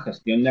hacer una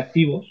gestión de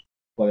activos,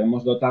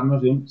 podemos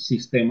dotarnos de un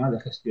sistema de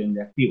gestión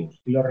de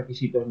activos y los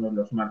requisitos nos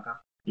los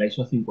marca la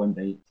ISO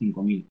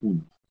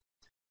 55001.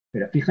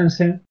 Pero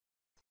fíjense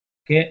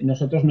que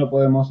nosotros no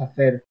podemos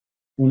hacer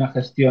una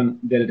gestión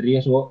del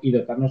riesgo y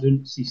dotarnos de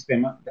un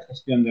sistema de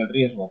gestión del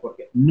riesgo,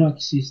 porque no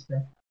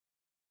existe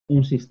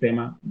un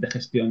sistema de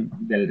gestión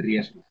del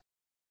riesgo,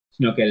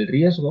 sino que el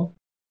riesgo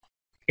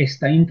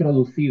está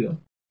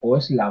introducido o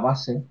es la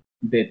base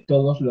de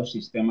todos los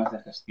sistemas de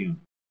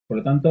gestión. Por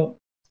lo tanto,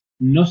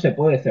 no se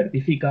puede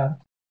certificar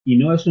y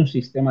no es un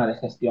sistema de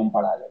gestión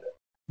paralelo.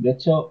 De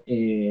hecho,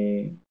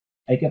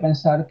 hay que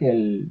pensar que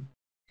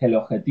el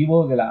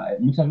objetivo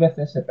muchas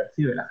veces se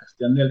percibe la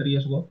gestión del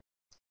riesgo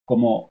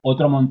como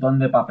otro montón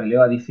de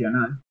papeleo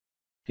adicional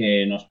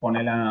que nos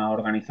pone la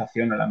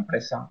organización o la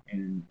empresa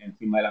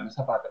encima de la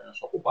mesa para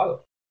tenernos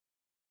ocupados.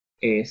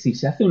 Si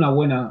se hace una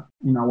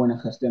buena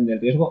gestión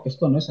del riesgo,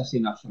 esto no es así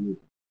en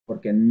absoluto,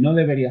 porque no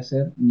debería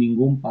ser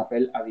ningún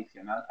papel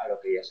adicional a lo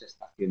que ya se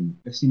está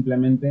haciendo. Es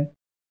simplemente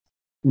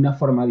una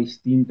forma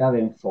distinta de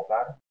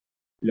enfocar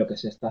lo que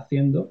se está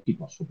haciendo y,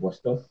 por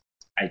supuesto,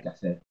 hay que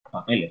hacer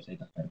papeles, hay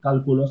que hacer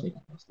cálculos, hay que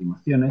hacer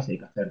estimaciones, hay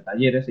que hacer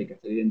talleres, hay que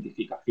hacer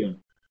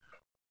identificación,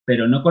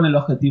 pero no con el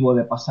objetivo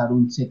de pasar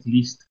un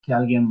checklist que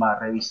alguien va a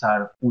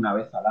revisar una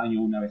vez al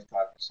año, una vez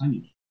cada 3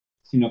 años,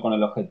 sino con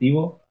el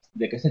objetivo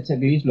de que ese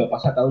checklist lo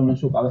pasa cada uno en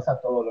su cabeza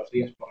todos los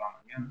días por la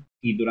mañana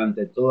y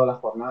durante toda la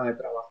jornada de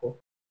trabajo,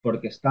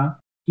 porque está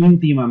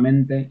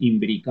íntimamente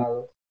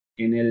imbricado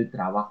en el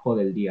trabajo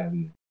del día a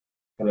día.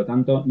 Por lo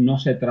tanto, no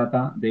se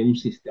trata de un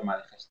sistema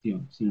de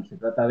gestión, sino se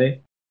trata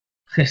de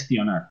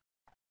gestionar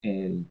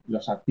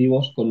los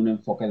activos con un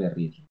enfoque de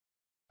riesgo.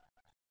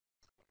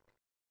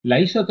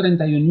 La ISO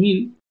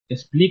 31000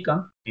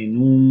 explica, en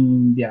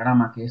un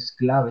diagrama que es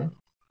clave,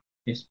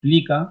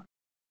 explica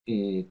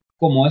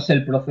cómo es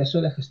el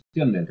proceso de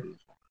gestión del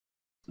riesgo.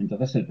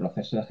 Entonces, el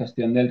proceso de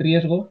gestión del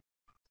riesgo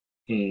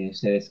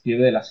se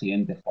describe de la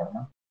siguiente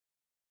forma.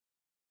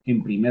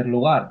 En primer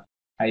lugar,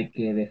 hay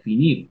que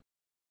definir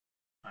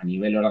a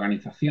nivel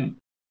organización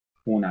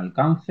un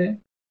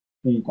alcance,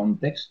 un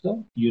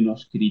contexto y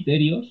unos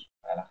criterios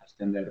para la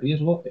gestión del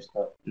riesgo.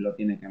 Esto lo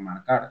tiene que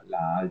marcar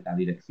la alta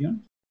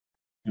dirección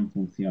en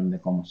función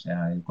de cómo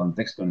sea el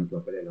contexto en el que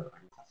opere la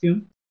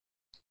organización.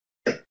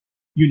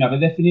 Y una vez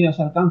definido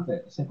ese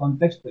alcance, ese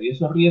contexto y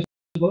esos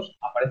riesgos,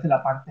 aparece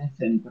la parte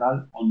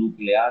central o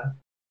nuclear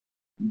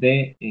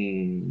de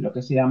lo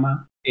que se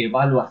llama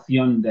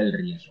evaluación del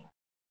riesgo,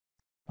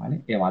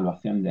 ¿vale?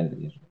 Evaluación del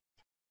riesgo.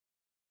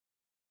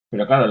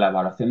 Pero claro, la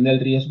evaluación del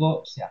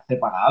riesgo se hace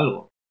para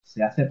algo.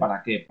 ¿Se hace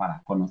para qué?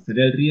 Para conocer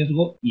el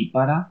riesgo y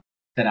para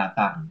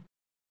tratarlo.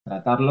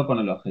 Tratarlo con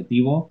el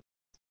objetivo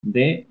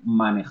de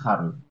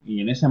manejarlo.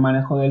 Y en ese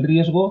manejo del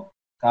riesgo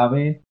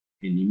cabe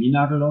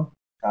eliminarlo,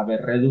 cabe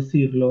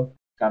reducirlo,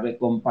 cabe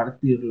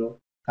compartirlo,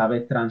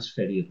 cabe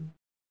transferirlo.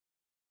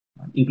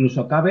 ¿Vale?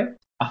 Incluso cabe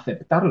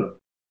aceptarlo.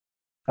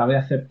 Cabe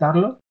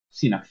aceptarlo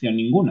sin acción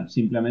ninguna,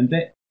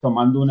 simplemente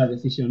tomando una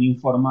decisión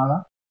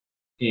informada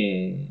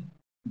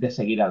de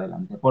seguir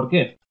adelante. ¿Por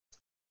qué?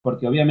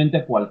 Porque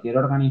obviamente cualquier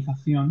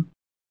organización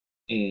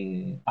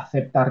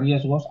acepta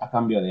riesgos a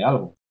cambio de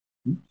algo.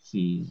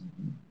 Si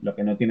lo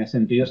que no tiene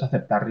sentido es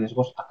aceptar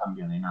riesgos a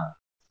cambio de nada.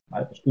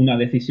 ¿Vale? Pues una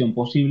decisión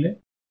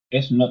posible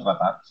es no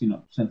tratar,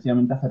 sino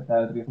sencillamente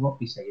aceptar el riesgo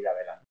y seguir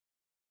adelante.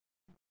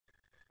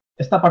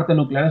 Esta parte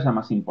nuclear es la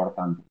más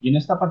importante. Y en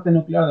esta parte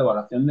nuclear de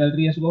evaluación del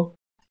riesgo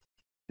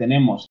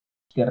tenemos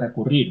que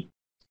recurrir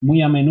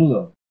muy a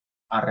menudo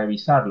a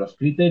revisar los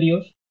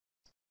criterios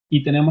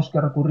y tenemos que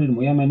recurrir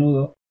muy a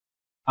menudo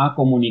a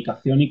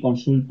comunicación y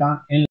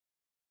consulta en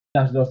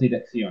las dos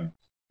direcciones.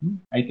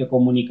 Hay que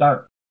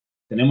comunicar,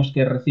 tenemos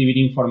que recibir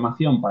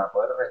información para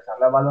poder realizar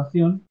la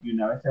evaluación y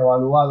una vez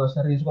evaluado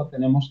ese riesgo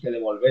tenemos que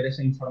devolver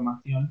esa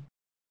información,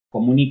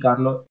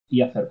 comunicarlo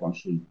y hacer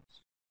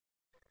consultas.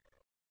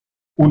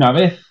 Una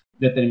vez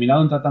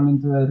determinado un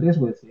tratamiento del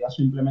riesgo y decidida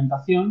su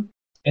implementación,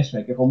 eso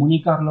hay que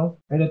comunicarlo,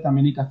 pero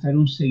también hay que hacer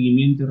un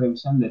seguimiento y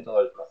revisión de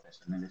todo el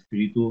proceso, en el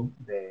espíritu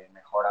de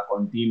mejora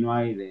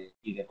continua y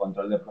de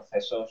control de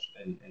procesos,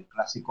 el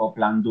clásico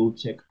plan, do,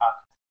 check,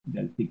 act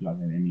del ciclo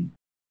de Deming.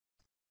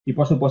 Y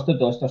por supuesto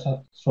todo esto es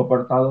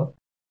soportado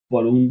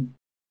por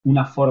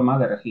una forma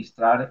de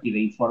registrar y de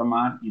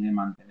informar y de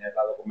mantener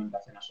la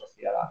documentación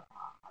asociada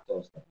a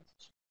todo este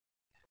proceso.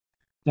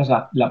 Entonces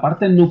la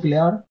parte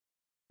nuclear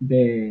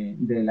de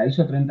la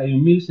ISO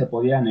 31000 se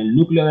podía, en el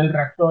núcleo del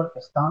reactor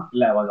está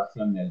la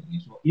evaluación del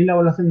riesgo. Y en la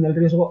evaluación del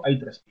riesgo hay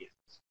tres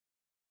piezas,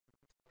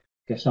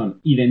 que son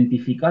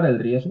identificar el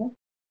riesgo,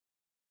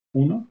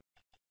 1,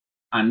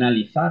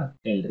 analizar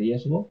el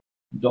riesgo,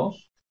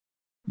 2,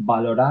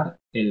 valorar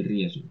el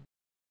riesgo,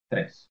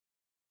 3.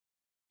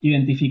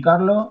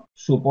 Identificarlo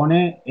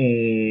supone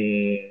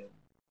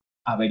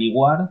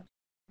averiguar,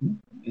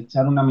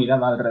 echar una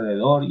mirada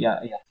alrededor y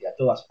hacia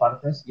todas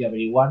partes y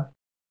averiguar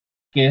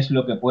qué es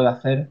lo que puede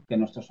hacer que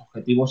nuestros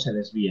objetivos se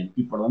desvíen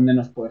y por dónde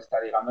nos puede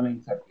estar llegando la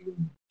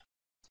incertidumbre.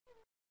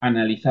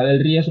 Analizar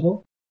el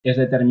riesgo es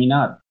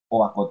determinar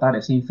o acotar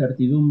esa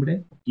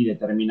incertidumbre y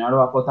determinar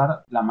o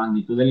acotar la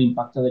magnitud del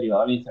impacto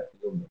derivado de la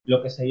incertidumbre.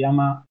 Lo que se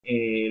llama,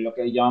 lo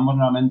que llamamos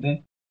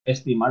normalmente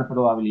estimar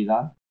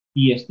probabilidad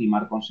y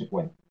estimar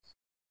consecuencias.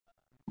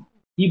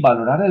 Y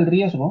valorar el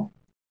riesgo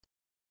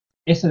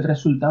es el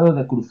resultado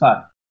de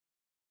cruzar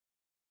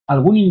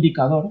algún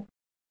indicador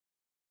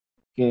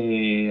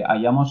que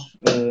hayamos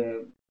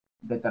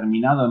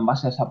determinado en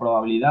base a esa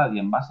probabilidad y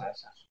en base a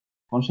esas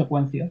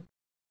consecuencias,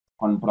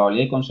 con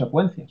probabilidad y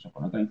consecuencias o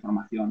con otra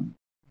información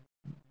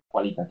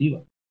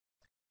cualitativa.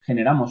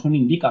 Generamos un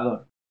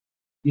indicador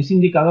y ese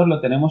indicador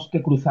lo tenemos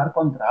que cruzar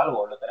contra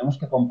algo, lo tenemos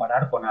que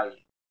comparar con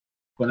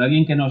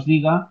alguien que nos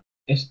diga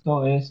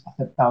esto es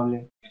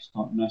aceptable,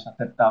 esto no es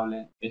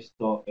aceptable,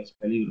 esto es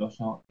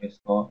peligroso,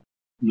 esto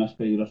no es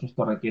peligroso,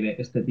 esto requiere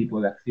este tipo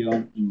de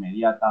acción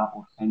inmediata,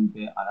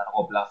 urgente, a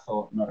largo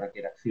plazo, no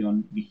requiere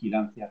acción,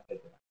 vigilancia,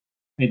 etc.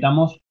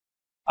 Necesitamos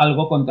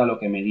algo contra lo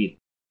que medir.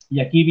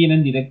 Y aquí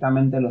vienen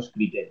directamente los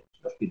criterios.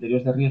 Los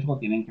criterios de riesgo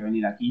tienen que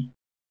venir aquí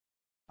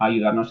a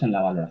ayudarnos en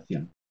la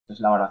valoración.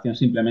 Entonces, la valoración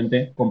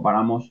simplemente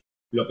comparamos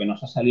lo que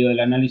nos ha salido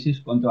del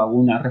análisis contra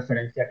alguna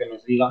referencia que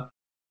nos diga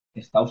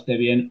está usted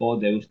bien o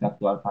debe usted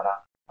actuar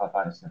para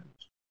tratar ese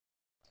riesgo.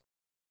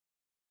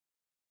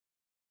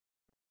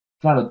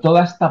 Claro,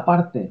 toda esta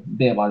parte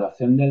de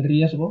evaluación del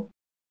riesgo,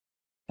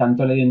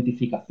 tanto la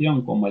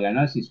identificación como el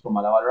análisis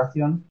como la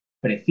valoración,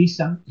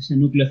 precisa, ese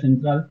núcleo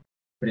central,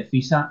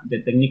 precisa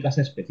de técnicas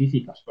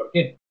específicas. ¿Por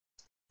qué?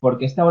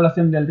 Porque esta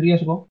evaluación del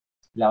riesgo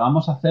la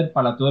vamos a hacer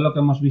para todo lo que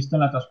hemos visto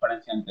en la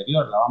transparencia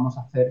anterior. La vamos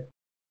a hacer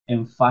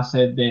en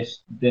fase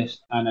de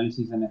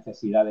análisis de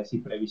necesidades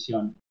y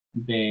previsión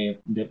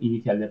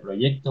inicial de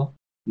proyecto.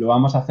 Lo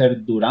vamos a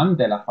hacer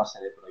durante la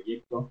fase de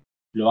proyecto.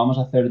 Lo vamos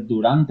a hacer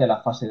durante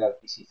la fase de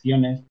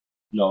adquisiciones.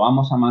 Lo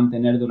vamos a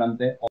mantener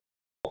durante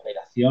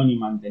operación y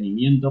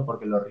mantenimiento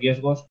porque los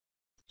riesgos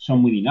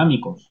son muy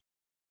dinámicos.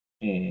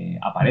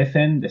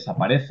 Aparecen,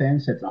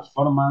 desaparecen, se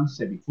transforman,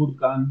 se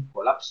bifurcan,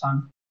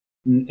 colapsan.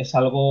 No es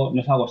algo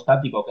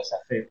estático que se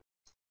hace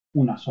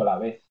una sola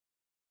vez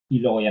y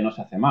luego ya no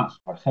se hace más.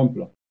 Por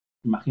ejemplo,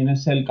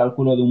 imagínense el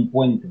cálculo de un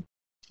puente.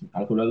 El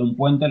cálculo de un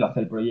puente lo hace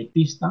el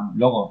proyectista,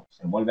 luego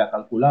se vuelve a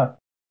calcular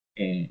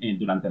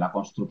durante la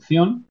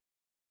construcción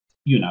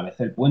y una vez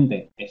el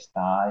puente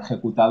está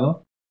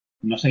ejecutado,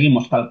 no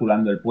seguimos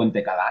calculando el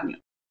puente cada año.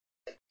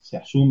 Se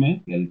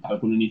asume que el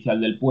cálculo inicial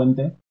del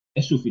puente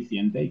es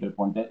suficiente y que el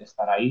puente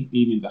estará ahí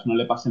y mientras no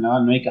le pase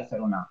nada no hay que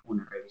hacer una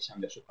revisión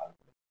de su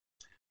cálculo.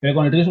 Pero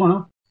con el riesgo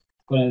no.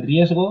 con el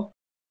riesgo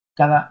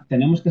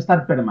tenemos que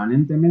estar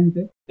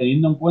permanentemente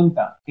teniendo en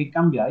cuenta qué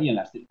cambia ahí en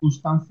las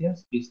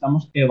circunstancias y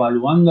estamos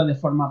evaluando de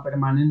forma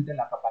permanente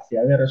la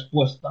capacidad de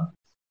respuesta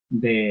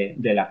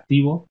del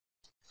activo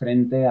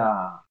frente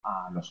a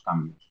los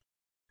cambios.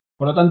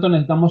 Por lo tanto,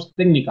 necesitamos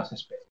técnicas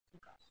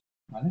específicas,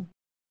 ¿vale?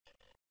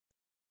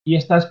 Y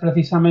esta es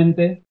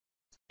precisamente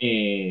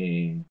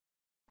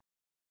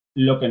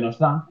lo que nos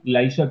da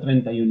la ISO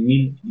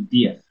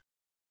 31010.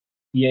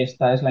 Y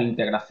esta es la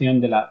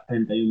integración de la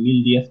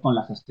 31010 con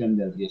la gestión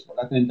del riesgo.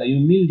 La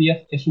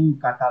 31010 es un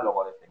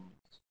catálogo de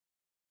técnicas.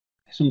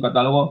 Es un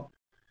catálogo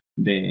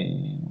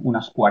de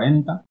unas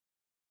 40,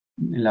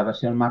 en la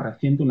versión más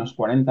reciente, unas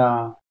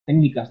 40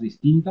 técnicas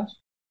distintas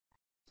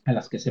a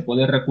las que se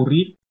puede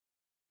recurrir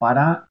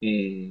para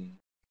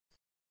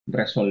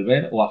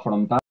resolver o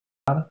afrontar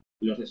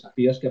los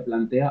desafíos que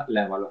plantea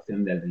la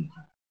evaluación del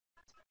riesgo.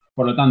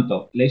 Por lo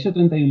tanto, la ISO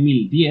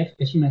 31010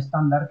 es un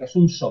estándar que es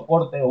un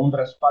soporte o un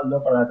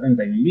respaldo para la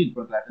 31000,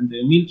 porque la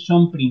 31000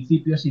 son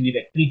principios y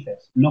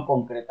directrices, no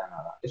concreta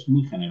nada, es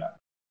muy general.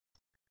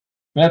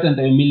 Pero la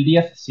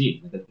 31010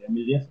 sí, la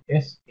 31010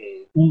 es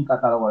un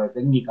catálogo de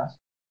técnicas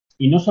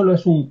y no solo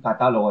es un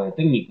catálogo de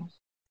técnicas,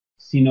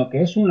 sino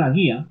que es una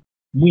guía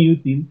muy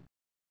útil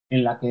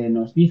en la que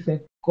nos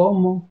dice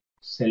cómo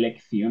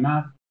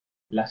seleccionar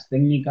las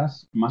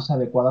técnicas más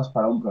adecuadas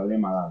para un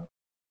problema dado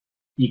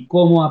y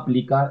cómo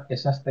aplicar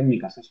esas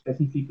técnicas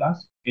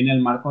específicas en el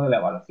marco de la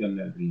evaluación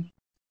del riesgo.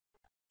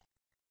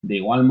 De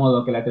igual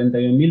modo que la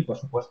 31000, por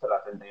supuesto,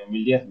 la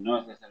 31010 no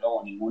es desde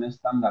luego ningún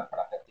estándar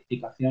para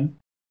certificación,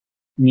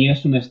 ni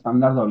es un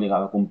estándar de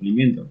obligado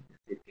cumplimiento. Es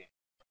decir, que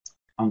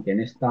aunque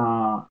en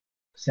esta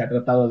se ha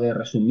tratado de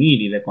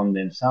resumir y de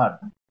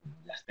condensar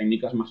las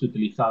técnicas más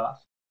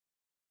utilizadas,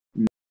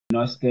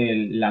 no es que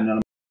la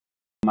norma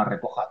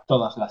recoja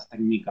todas las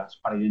técnicas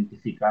para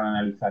identificar,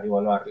 analizar y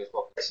evaluar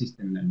riesgos que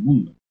existen en el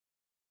mundo.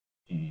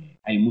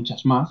 Hay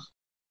muchas más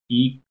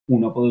y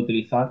uno puede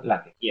utilizar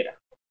la que quiera,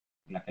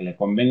 la que le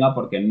convenga,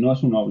 porque no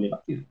es una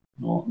obligación.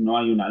 No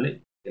hay una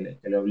ley que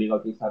le obliga a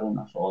utilizar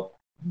unas u otras.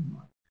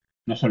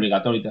 No es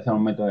obligatorio utilizar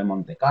un método de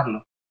Monte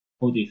Carlo,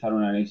 o utilizar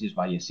un análisis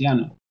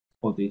bayesiano,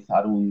 o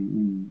utilizar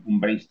un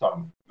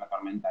brainstorming, una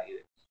tormenta de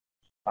ideas.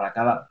 Para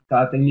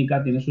cada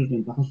técnica tiene sus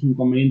ventajas y sus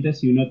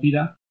inconvenientes y uno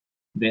tira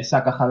de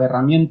esa caja de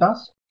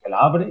herramientas, que la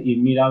abre y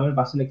mira a ver,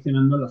 va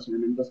seleccionando los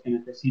elementos que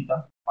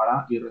necesita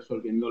para ir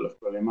resolviendo los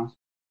problemas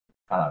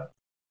cada vez.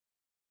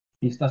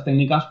 Y estas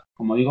técnicas,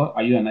 como digo,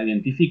 ayudan a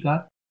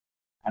identificar,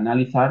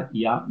 analizar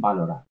y a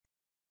valorar.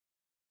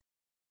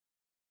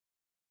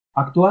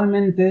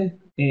 Actualmente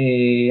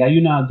hay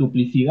una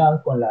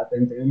duplicidad con la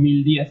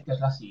 31010 que es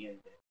la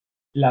siguiente.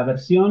 La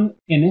versión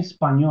en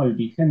español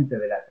vigente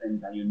de la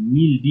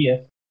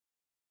 31010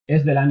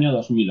 es del año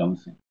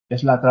 2011.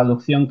 Es la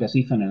traducción que se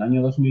hizo en el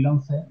año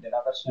 2011 de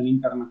la versión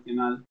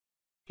internacional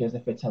que es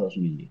de fecha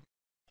 2010.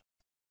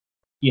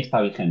 Y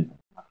está vigente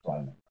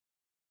actualmente.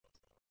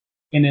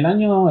 En el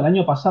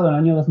año pasado, el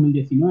año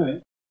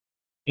 2019,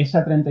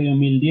 esa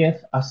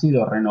 31010 ha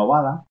sido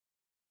renovada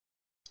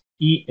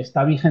y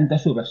está vigente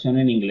su versión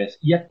en inglés.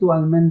 Y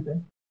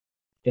actualmente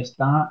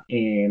está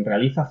en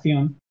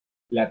realización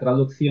la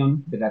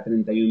traducción de la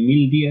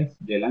 31010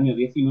 del año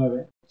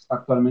 19, está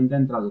actualmente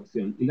en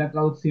traducción. Y la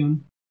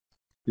traducción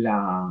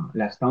la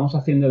estamos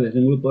haciendo desde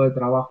un grupo de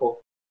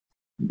trabajo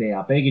de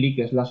APEGRI,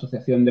 que es la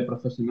Asociación de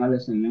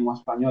Profesionales en Lengua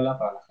Española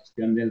para la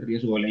Gestión del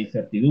Riesgo y la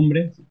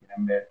Incertidumbre. Si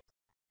quieren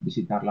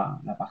visitar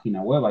la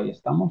página web, ahí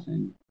estamos,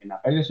 en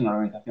APEGRI, es una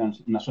organización,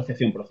 una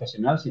asociación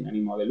profesional sin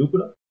ánimo de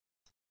lucro,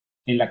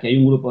 en la que hay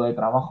un grupo de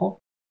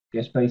trabajo que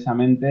es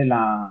precisamente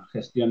la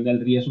gestión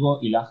del riesgo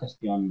y la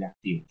gestión de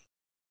activos.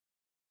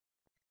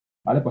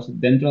 ¿Vale? Pues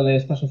dentro de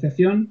esta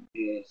asociación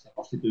se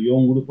constituyó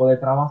un grupo de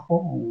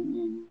trabajo,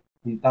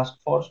 un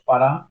task force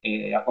para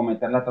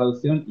acometer la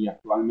traducción y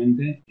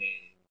actualmente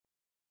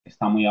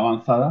está muy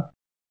avanzada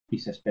y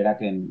se espera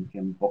que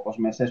en pocos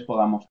meses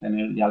podamos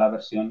tener ya la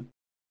versión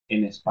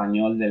en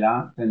español de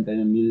la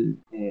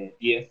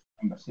 31010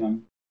 en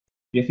versión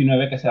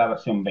 19, que será la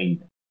versión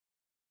 20.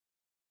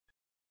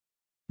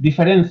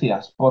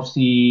 Diferencias, por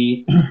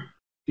si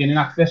tienen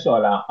acceso a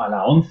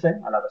la 11,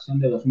 a la versión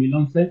de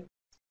 2011,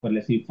 pues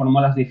les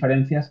informo las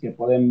diferencias que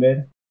pueden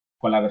ver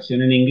con la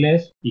versión en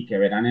inglés y que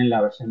verán en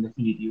la versión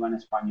definitiva en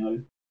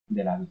español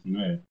de la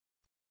 19.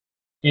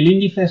 El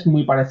índice es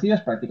muy parecido,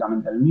 es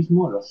prácticamente el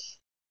mismo, los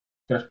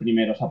tres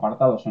primeros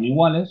apartados son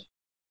iguales.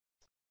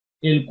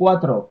 El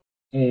 4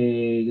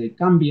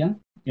 cambia,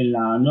 en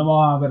la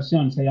nueva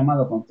versión se ha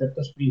llamado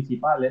conceptos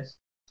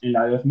principales, en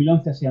la de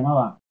 2011 se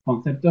llamaba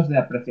conceptos de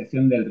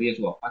apreciación del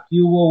riesgo.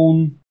 Aquí hubo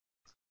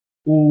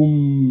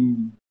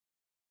un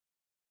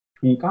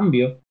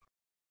cambio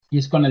y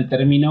es con el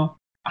término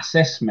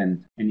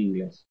assessment en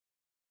inglés,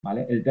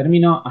 ¿vale? El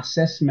término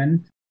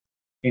assessment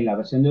en la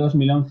versión de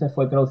 2011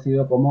 fue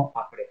traducido como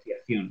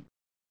apreciación.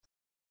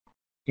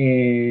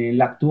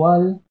 La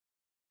actual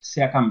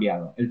se ha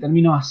cambiado. El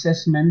término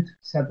assessment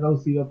se ha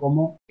traducido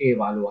como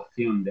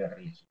evaluación de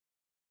riesgo,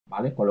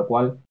 ¿vale? Con lo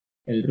cual,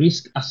 el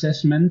risk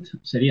assessment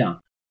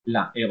sería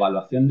la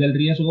evaluación del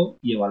riesgo,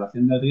 y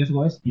evaluación del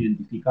riesgo es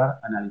identificar,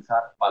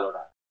 analizar,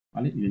 valorar,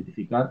 ¿vale?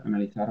 Identificar,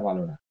 analizar,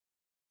 valorar.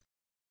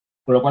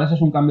 Por lo cual, eso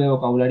es un cambio de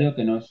vocabulario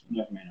que no es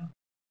menor.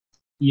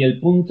 Y el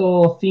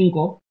punto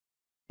 5,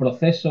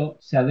 proceso,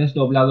 se ha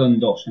desdoblado en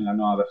dos en la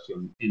nueva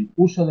versión, en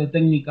uso de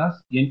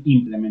técnicas y en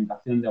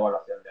implementación de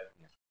evaluación del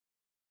riesgo.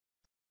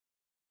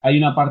 Hay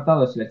un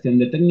apartado de selección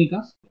de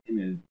técnicas, que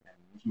tiene el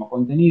mismo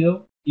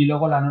contenido, y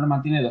luego la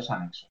norma tiene dos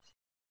anexos.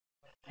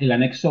 El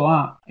anexo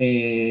A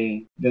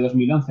de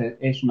 2011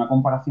 es una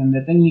comparación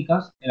de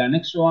técnicas. El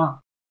anexo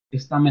A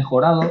está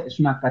mejorado, es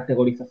una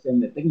categorización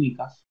de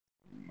técnicas,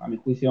 a mi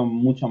juicio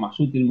mucho más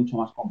útil, mucho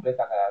más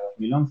completa que la de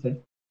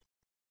 2011.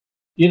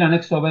 Y el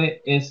anexo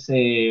B es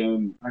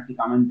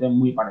prácticamente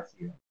muy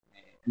parecido,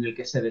 en el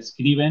que se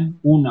describen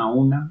una a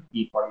una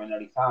y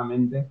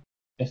pormenorizadamente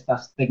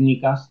estas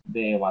técnicas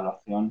de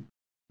evaluación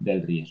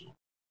del riesgo.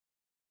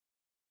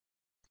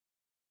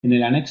 En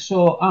el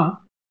anexo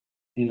A,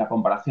 en la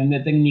comparación de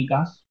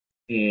técnicas,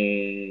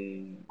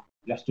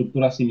 la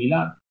estructura es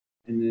similar.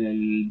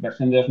 En la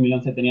versión de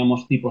 2011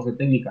 teníamos tipos de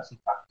técnicas y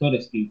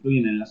factores que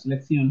influyen en la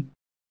selección,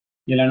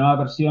 y en la nueva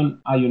versión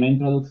hay una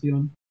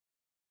introducción,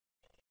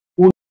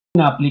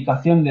 una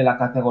aplicación de la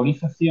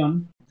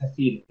categorización, es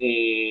decir,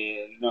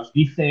 nos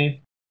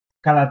dice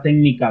cada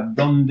técnica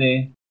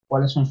dónde,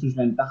 cuáles son sus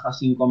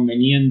ventajas,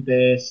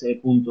 inconvenientes,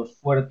 puntos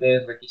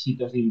fuertes,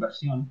 requisitos de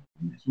inversión.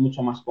 Es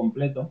mucho más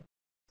completo.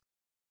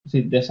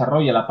 Sí,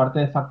 desarrolla la parte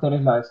de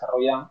factores, la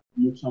desarrolla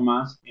mucho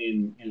más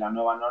en la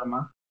nueva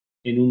norma,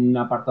 en un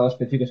apartado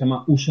específico que se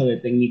llama uso de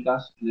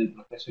técnicas en el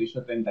proceso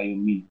ISO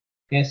 31000,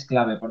 que es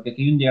clave, porque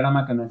aquí hay un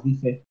diagrama que nos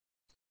dice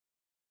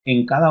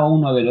en cada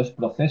uno de los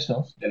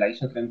procesos de la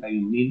ISO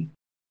 31000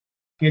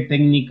 qué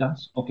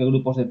técnicas o qué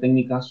grupos de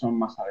técnicas son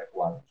más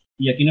adecuados.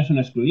 Y aquí no son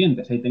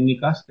excluyentes, hay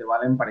técnicas que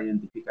valen para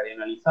identificar y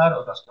analizar,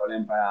 otras que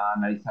valen para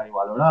analizar y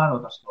valorar,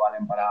 otras que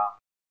valen para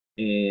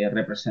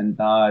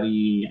representar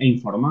e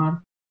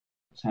informar.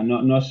 O sea,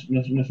 no es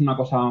una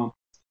cosa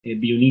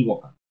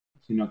biunívoca,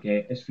 sino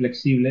que es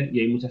flexible y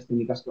hay muchas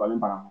técnicas que valen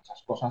para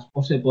muchas cosas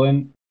o se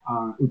pueden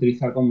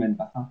utilizar con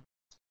ventaja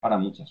para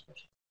muchas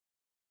cosas.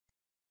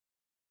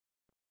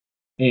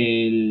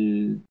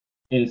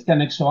 Este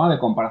anexo A de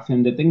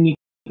comparación de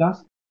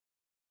técnicas,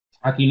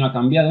 aquí no ha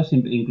cambiado,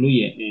 siempre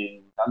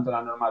incluye tanto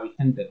la norma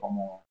vigente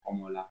como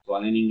la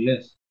actual en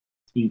inglés,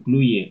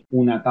 incluye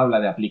una tabla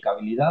de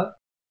aplicabilidad.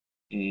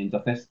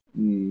 Entonces,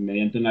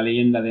 mediante una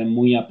leyenda de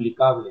muy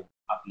aplicable,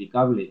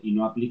 aplicable y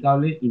no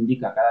aplicable,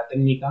 indica cada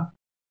técnica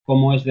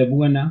cómo es de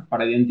buena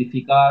para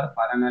identificar,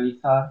 para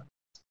analizar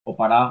o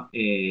para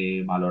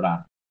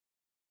valorar.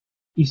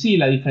 Y sí,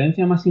 la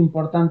diferencia más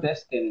importante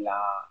es que en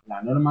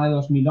la norma de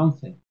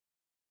 2011,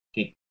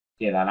 que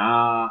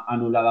quedará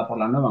anulada por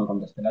la nueva en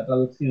cuanto esté la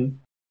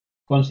traducción,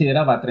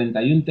 consideraba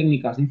 31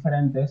 técnicas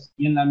diferentes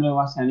y en la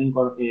nueva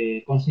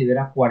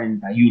considera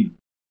 41.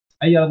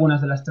 Hay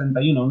algunas de las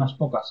 31, unas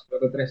pocas, creo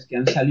que 3, que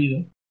han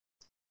salido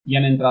y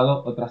han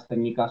entrado otras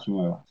técnicas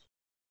nuevas.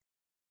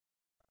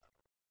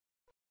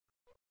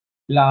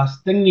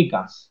 Las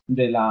técnicas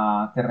de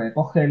la que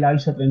recoge la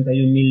ISO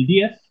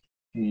 31010,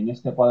 en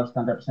este cuadro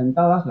están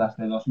representadas las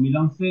de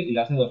 2011 y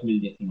las de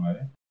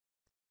 2019.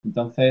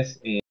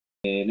 Entonces,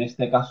 en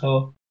este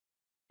caso,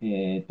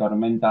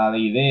 tormenta de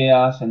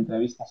ideas,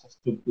 entrevistas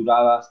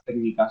estructuradas,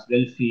 técnicas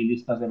Delphi,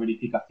 listas de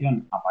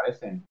verificación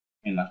aparecen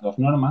en las dos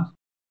normas.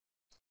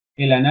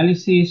 El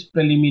análisis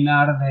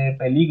preliminar de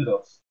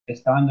peligros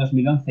estaba en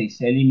 2011 y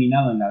se ha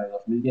eliminado en la de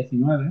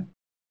 2019.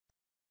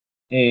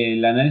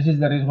 El análisis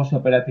de riesgos y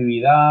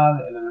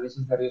operatividad, el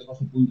análisis de riesgos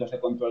y puntos de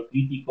control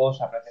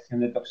críticos,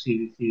 apreciación de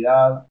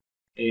toxicidad,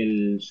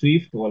 el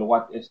SWIFT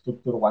o el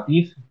Structure What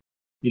If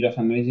y los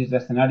análisis de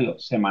escenario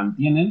se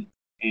mantienen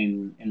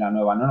en la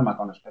nueva norma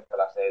con respecto a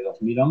las de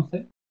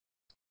 2011.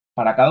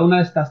 Para cada una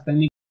de estas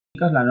técnicas,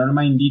 la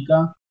norma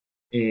indica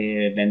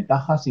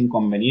ventajas,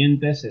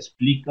 inconvenientes,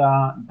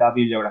 explica, da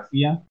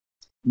bibliografía.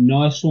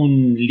 No es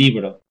un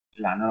libro,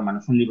 la norma no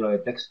es un libro de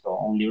texto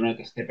o un libro en el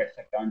que esté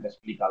perfectamente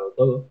explicado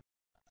todo,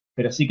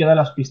 pero sí que da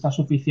las pistas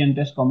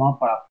suficientes como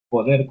para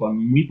poder, con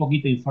muy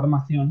poquita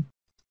información,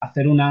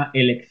 hacer una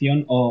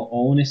elección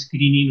o un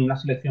screening, una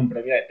selección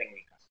previa de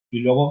técnicas. Y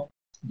luego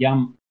ya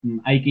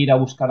hay que ir a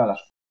buscar a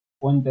las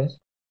fuentes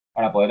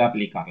para poder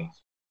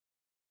aplicarlas.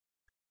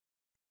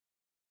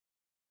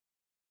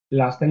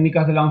 Las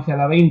técnicas de la 11 a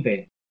la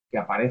 20 que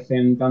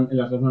aparecen en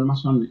las dos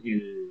normas son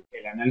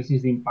el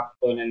análisis de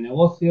impacto en el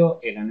negocio,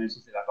 el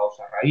análisis de la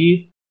causa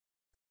raíz,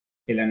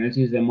 el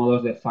análisis de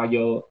modos de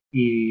fallo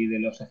y de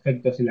los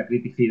efectos y la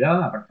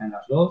criticidad, aparecen en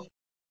las dos.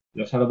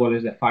 Los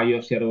árboles de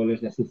fallos y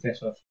árboles de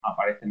sucesos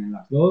aparecen en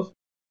las dos.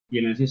 Y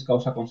el análisis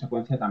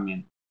causa-consecuencia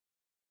también.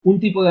 Un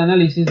tipo de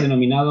análisis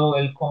denominado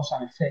el cause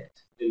and effect,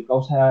 el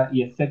causa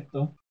y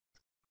efecto,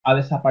 ha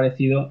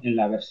desaparecido en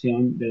la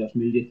versión de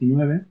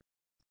 2019.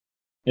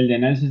 El de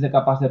análisis de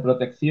capas de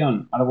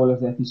protección,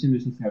 árboles de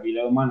decisiones y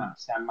fiabilidad humana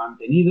se han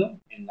mantenido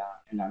en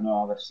la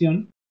nueva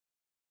versión.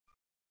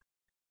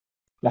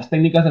 Las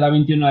técnicas de la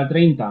 21 al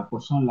 30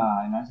 pues son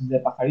la análisis de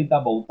pajarita,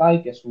 bow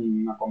tie, que es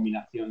una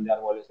combinación de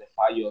árboles de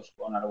fallos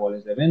con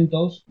árboles de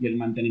eventos, y el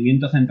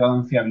mantenimiento centrado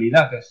en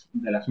fiabilidad, que es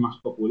de las más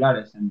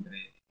populares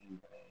entre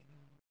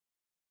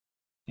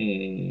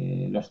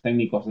los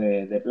técnicos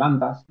de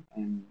plantas,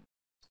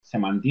 se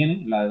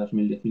mantiene, la de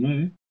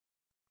 2019.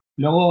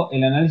 Luego,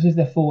 el análisis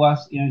de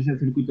fugas y análisis del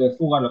circuito de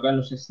fugas, lo que eran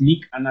los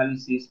sneak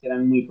análisis, que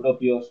eran muy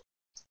propios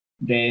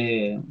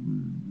de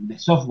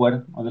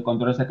software o de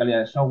controles de calidad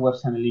de software,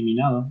 se han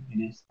eliminado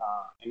en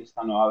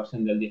esta nueva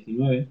versión del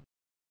 19.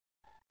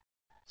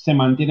 Se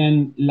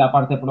mantienen la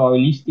parte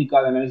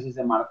probabilística de análisis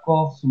de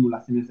Markov,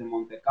 simulaciones de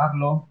Monte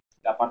Carlo,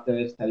 la parte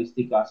de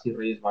estadísticas y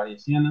redes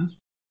bayesianas,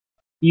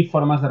 y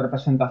formas de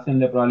representación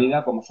de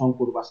probabilidad como son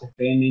curvas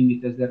FN,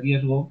 índices de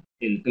riesgo,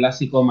 el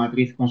clásico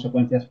matriz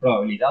consecuencias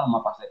probabilidad o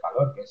mapas de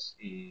calor, que es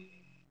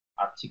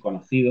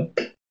archiconocido,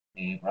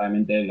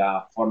 probablemente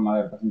la forma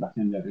de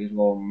representación del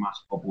riesgo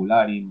más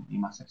popular y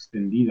más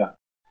extendida,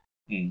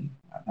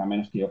 al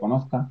menos que yo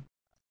conozca.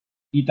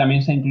 Y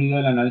también se ha incluido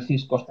el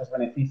análisis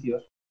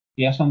costes-beneficios,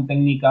 que ya son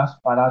técnicas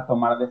para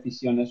tomar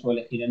decisiones o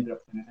elegir entre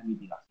opciones de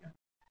mitigación.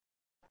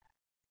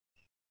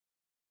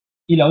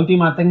 Y la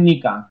última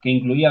técnica que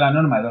incluía la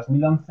norma de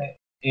 2011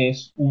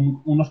 es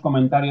unos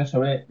comentarios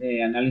sobre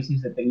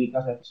análisis de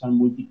técnicas de decisión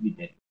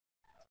multicriterio.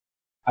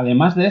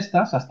 Además de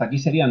estas, hasta aquí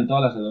serían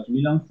todas las de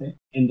 2011,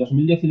 en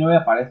 2019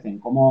 aparecen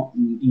como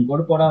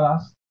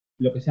incorporadas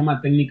lo que se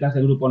llama técnicas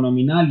de grupo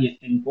nominal y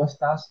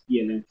encuestas y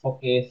el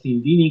enfoque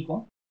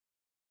cindínico,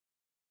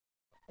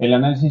 el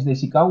análisis de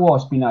Ishikawa o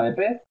espina de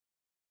pez.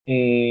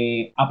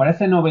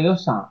 Aparece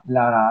novedosa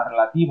la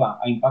relativa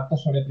a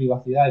impactos sobre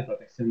privacidad y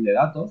protección de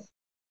datos.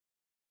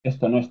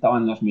 Esto no estaba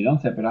en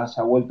 2011, pero se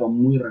ha vuelto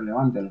muy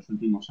relevante en los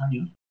últimos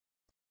años.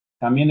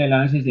 También el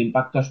análisis de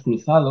impactos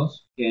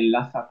cruzados, que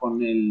enlaza con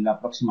la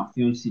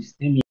aproximación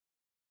sistémica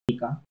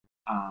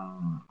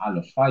a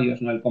los fallos,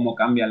 ¿no? El cómo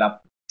cambian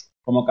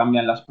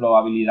las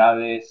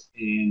probabilidades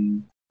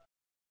en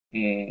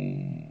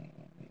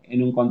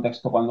un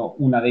contexto cuando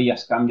una de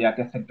ellas cambia,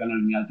 qué efecto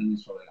anomial tiene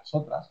sobre las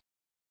otras.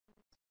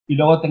 Y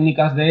luego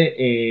técnicas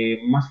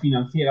más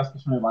financieras, que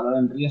son el valor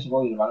en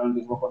riesgo y el valor en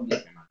riesgo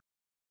condicional.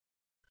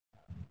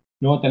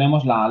 Luego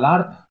tenemos la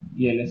ALARP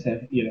y el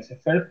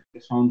SFERP, que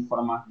son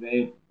formas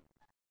de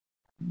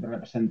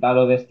representar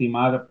o de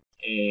estimar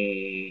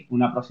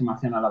una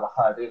aproximación a la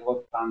bajada de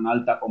riesgo tan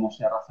alta como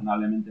sea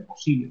razonablemente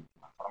posible.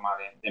 Una forma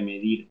de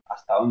medir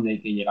hasta dónde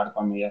hay que llegar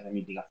con medidas de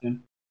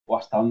mitigación o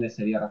hasta dónde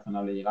sería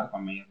razonable llegar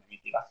con medidas de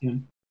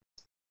mitigación.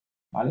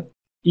 ¿Vale?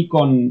 Y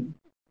con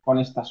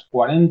estas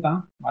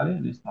 40, ¿vale?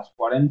 En estas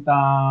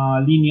 40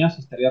 líneas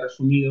estaría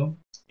resumido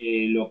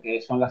lo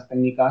que son las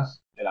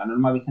técnicas de la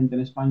norma vigente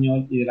en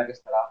español y de la que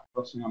estará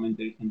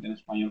próximamente vigente en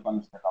español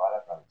cuando esté acabada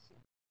la traducción.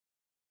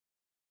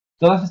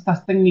 Todas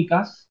estas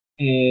técnicas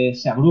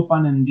se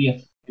agrupan en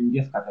 10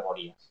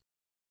 categorías,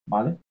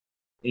 ¿vale?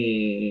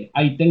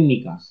 Hay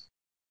técnicas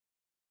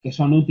que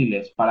son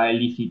útiles para lo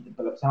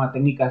que se llama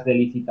técnicas de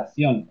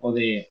licitación o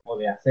de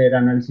hacer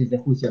análisis de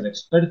juicio de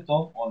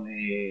experto o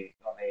de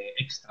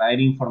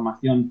extraer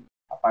información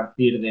a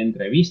partir de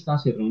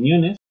entrevistas y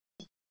reuniones.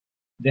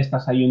 De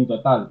estas hay un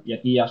total, y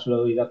aquí ya solo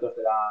doy datos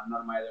de la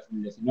norma de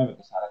 2019,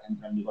 que es ahora que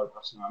entra en vigor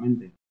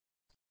próximamente.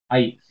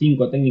 Hay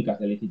 5 técnicas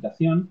de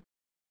licitación.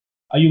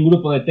 Hay un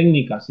grupo de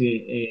técnicas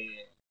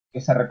que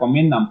se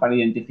recomiendan para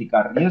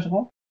identificar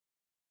riesgo.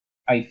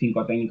 Hay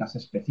 5 técnicas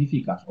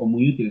específicas o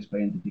muy útiles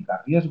para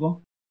identificar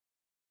riesgo.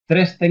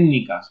 3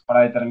 técnicas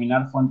para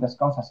determinar fuentes,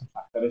 causas y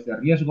factores de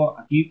riesgo.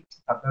 Aquí,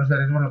 factores de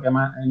riesgo es lo que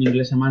en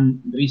inglés se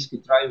llaman risk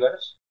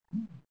drivers,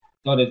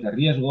 factores de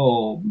riesgo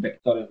o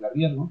vectores de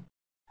riesgo.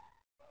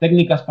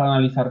 Técnicas para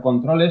analizar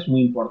controles,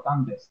 muy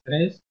importantes,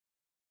 3.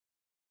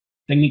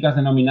 Técnicas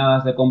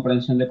denominadas de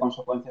comprensión de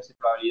consecuencias y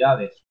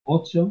probabilidades,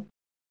 8.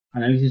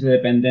 Análisis de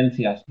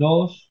dependencias,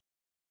 2.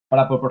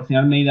 Para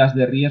proporcionar medidas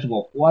de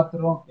riesgo,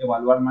 4.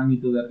 Evaluar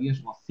magnitud de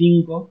riesgo,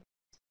 5.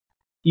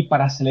 Y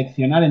para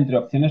seleccionar entre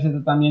opciones de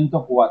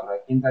tratamiento, 4.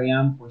 Aquí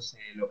entrarían pues,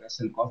 lo que es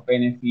el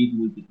cost-benefit,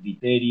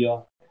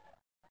 multicriterio.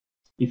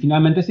 Y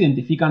finalmente se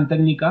identifican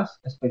técnicas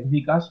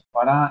específicas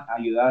para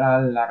ayudar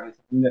a la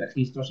realización de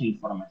registros e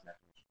informes de riesgo.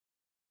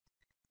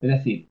 Es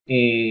decir,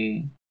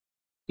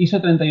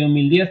 ISO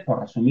 31010, por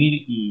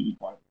resumir y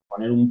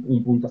poner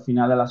un punto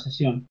final a la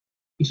sesión,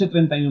 ISO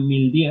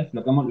 31010,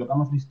 lo que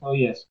hemos visto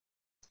hoy es,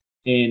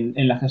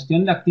 en la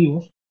gestión de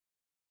activos,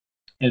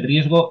 el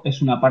riesgo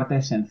es una parte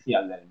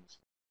esencial del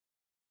mismo.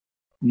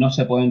 No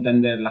se puede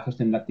entender la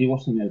gestión de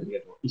activos sin el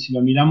riesgo. Y si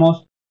lo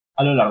miramos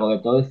a lo largo de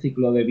todo el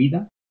ciclo de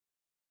vida,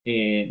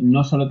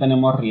 no solo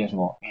tenemos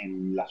riesgo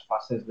en las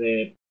fases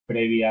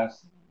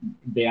previas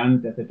de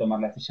antes de tomar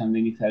la decisión de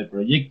iniciar el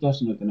proyecto,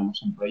 sino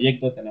tenemos en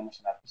proyecto, tenemos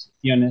en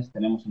adquisiciones,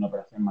 tenemos en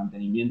operación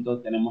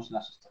mantenimiento, tenemos en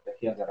las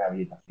estrategias de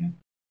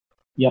rehabilitación.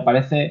 Y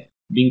aparece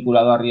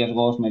vinculado a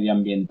riesgos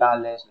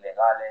medioambientales,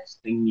 legales,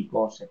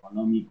 técnicos,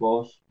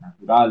 económicos,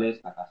 naturales,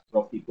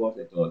 catastróficos,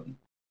 de todo tipo.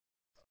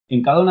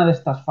 En cada una de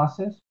estas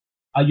fases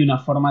hay una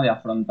forma de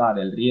afrontar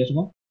el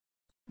riesgo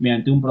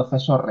mediante un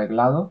proceso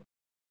reglado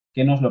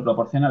que nos lo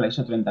proporciona la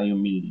ISO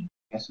 31010,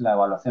 que es la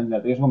evaluación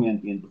del riesgo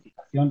mediante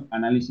identificación,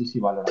 análisis y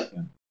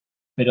valoración.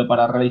 Pero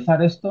para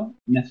realizar esto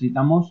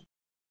necesitamos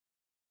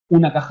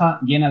una caja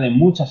llena de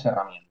muchas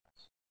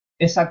herramientas.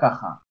 Esa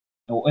caja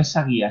o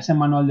esa guía, ese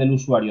manual del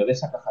usuario de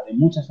esa caja de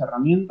muchas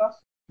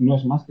herramientas no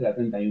es más que la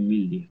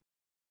 31010,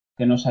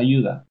 que nos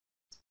ayuda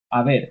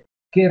a ver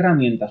qué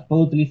herramientas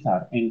puedo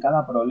utilizar en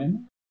cada problema,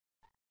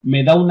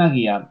 me da una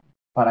guía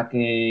para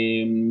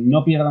que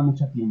no pierda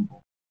mucho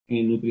tiempo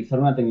en utilizar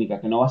una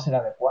técnica que no va a ser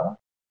adecuada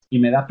y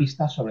me da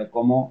pistas sobre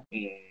cómo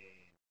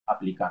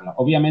aplicarla.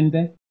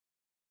 Obviamente,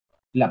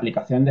 la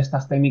aplicación de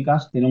estas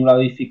técnicas tiene un grado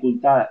de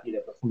dificultad y de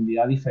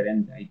profundidad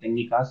diferente. Hay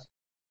técnicas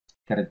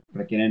que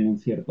requieren un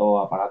cierto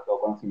aparato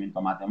de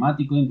conocimiento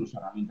matemático, incluso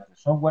herramientas de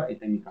software. Hay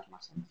técnicas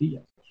más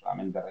sencillas que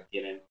solamente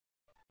requieren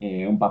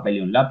un papel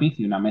y un lápiz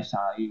y una mesa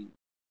y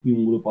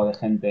un grupo de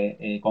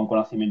gente con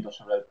conocimiento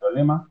sobre el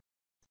problema.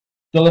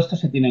 Todo esto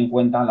se tiene en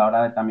cuenta a la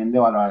hora también de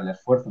valorar el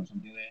esfuerzo, en el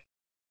sentido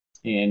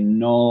de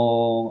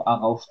no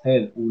haga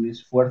usted un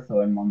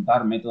esfuerzo en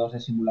montar métodos de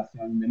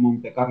simulación de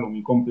Monte Carlo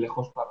muy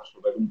complejos para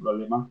resolver un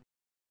problema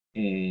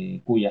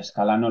cuya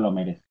escala no lo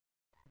merece.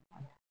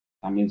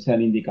 También se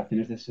dan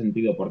indicaciones de ese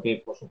sentido,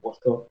 porque, por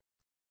supuesto,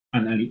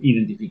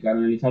 identificar,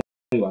 analizar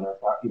y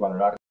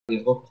valorar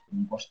riesgos pues, con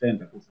un coste en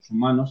recursos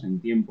humanos, en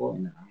tiempo,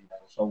 en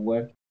herramientas de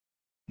software,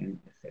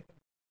 etc.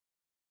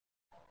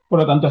 Por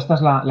lo tanto, esta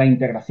es la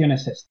integración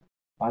es esta,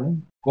 ¿vale?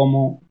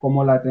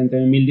 Como la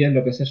 31010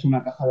 lo que es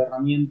una caja de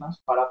herramientas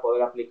para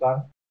poder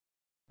aplicar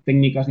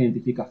técnicas de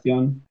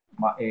identificación,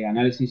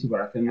 análisis y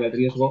valoración del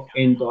riesgo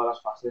en todas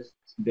las fases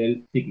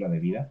del ciclo de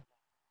vida.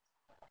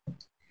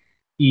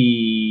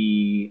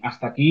 Y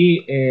hasta aquí,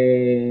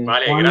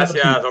 Vale, Juan, la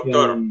gracias,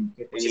 doctor. presentación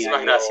que tenía Muchísimas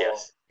yo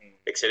gracias.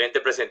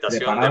 Excelente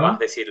presentación, de más preparada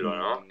decirlo,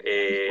 ¿no? a No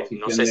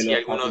disposición sé de si los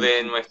alguno de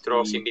participantes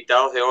nuestros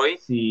invitados de hoy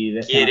si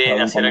desean hacer quieren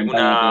algún hacer comentario en que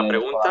alguna les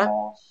pregunta.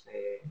 podamos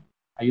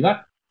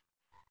ayudar.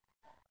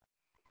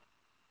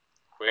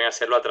 Pueden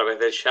hacerlo a través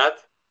del chat.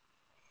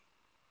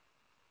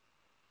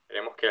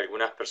 Veremos que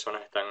algunas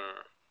personas están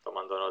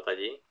tomando nota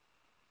allí.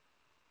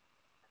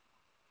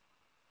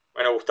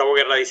 Bueno, Gustavo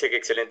Guerra dice que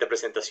excelente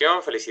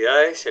presentación.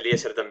 Felicidades.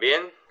 Eliezer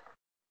también.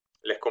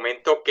 Les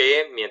comento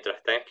que, mientras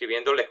están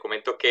escribiendo, les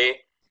comento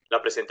que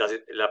la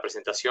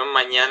presentación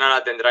mañana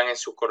la tendrán en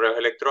sus correos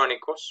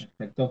electrónicos.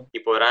 Perfecto.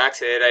 Y podrán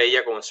acceder a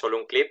ella con solo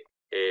un clip.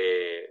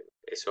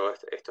 Esto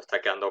está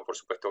quedando, por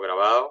supuesto,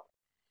 grabado.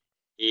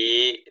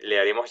 Y le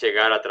haremos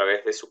llegar a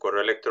través de su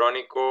correo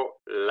electrónico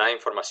la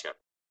información.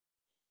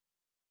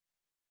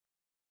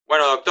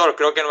 Bueno, doctor,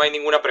 creo que no hay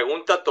ninguna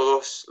pregunta.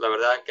 Todos, la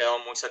verdad, han quedado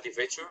muy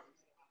satisfechos. A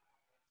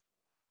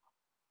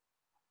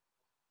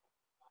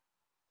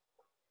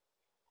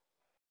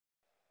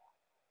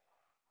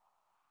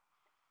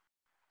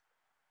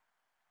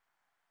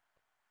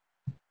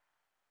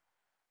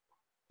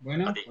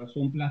Bueno, ti. pues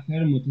un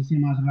placer.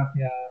 Muchísimas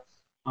gracias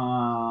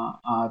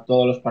a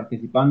todos los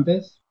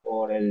participantes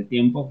por el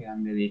tiempo que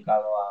han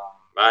dedicado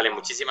Vale,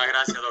 muchísimas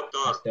gracias, a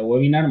doctor. este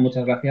webinar.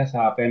 Muchas gracias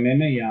a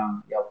PMM y a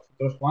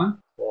vosotros,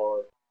 Juan,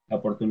 por la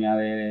oportunidad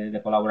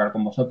de colaborar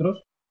con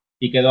vosotros.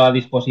 Y quedo a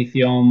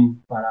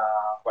disposición para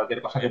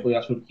cualquier cosa que Vale.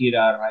 pueda surgir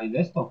a raíz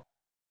de esto.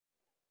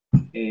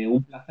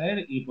 Un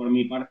placer y por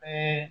mi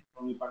parte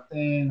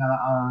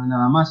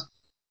nada más.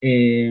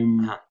 Eh,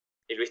 Ajá.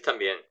 Y Luis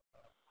también.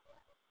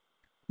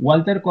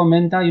 Walter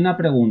comenta, hay una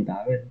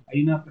pregunta. A ver,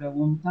 hay una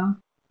pregunta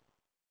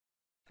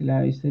que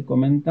la dice,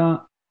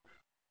 comenta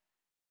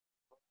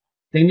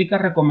técnicas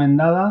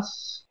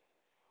recomendadas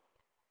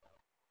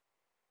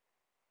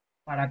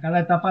para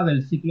cada etapa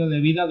del ciclo de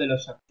vida de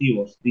los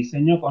activos,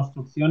 diseño,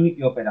 construcción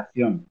y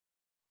operación.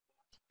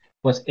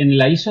 Pues en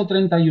la ISO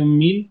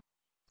 31000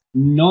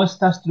 no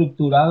está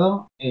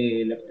estructurado,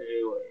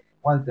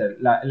 Walter,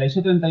 la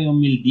ISO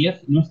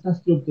 31010 no está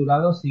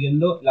estructurado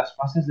siguiendo las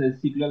fases del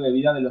ciclo de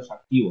vida de los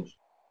activos.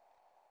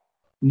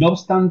 No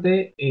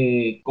obstante,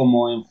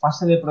 como en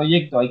fase de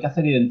proyecto hay que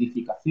hacer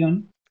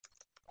identificación,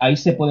 ahí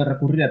se puede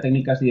recurrir a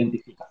técnicas de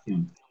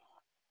identificación.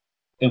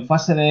 En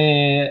fase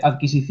de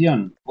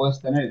adquisición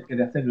puedes tener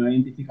que hacer una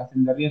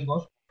identificación de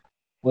riesgos,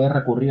 puedes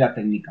recurrir a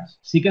técnicas.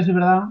 Sí que es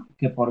verdad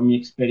que por mi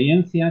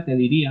experiencia te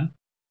diría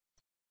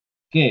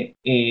que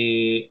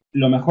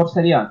lo mejor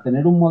sería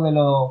tener un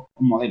modelo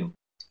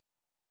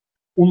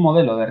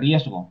de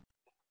riesgo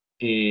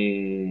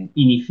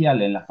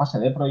inicial en la fase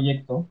de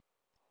proyecto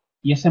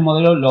y ese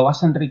modelo lo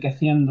vas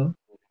enriqueciendo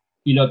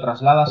y lo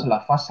trasladas a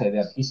la fase de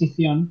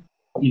adquisición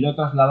y lo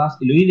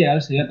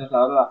ideal sería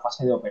trasladarlo a la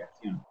fase de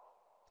operación.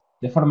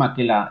 De forma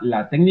que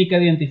la técnica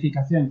de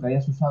identificación que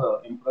hayas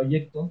usado en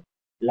proyecto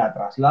la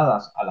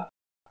trasladas a la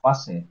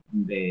fase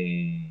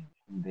de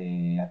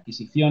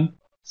adquisición.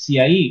 Si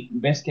ahí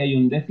ves que hay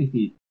un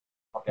déficit,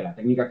 porque la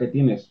técnica que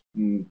tienes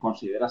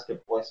consideras que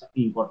puedes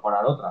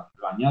incorporar otra,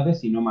 lo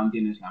añades y no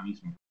mantienes la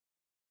misma.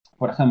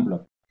 Por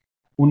ejemplo,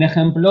 un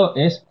ejemplo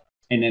es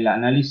en el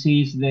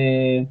análisis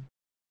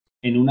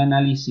en un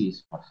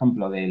análisis, por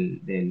ejemplo,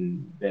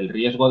 del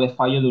riesgo de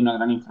fallo de una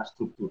gran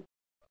infraestructura.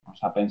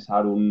 Vamos a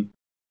pensar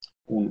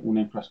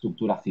una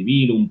infraestructura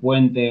civil, un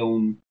puente,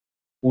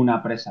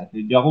 una presa. Es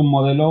decir, yo hago un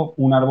modelo,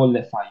 un árbol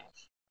de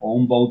fallos o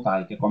un bow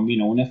tie que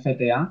combino un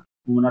FTA,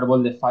 un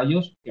árbol de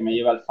fallos que me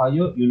lleva al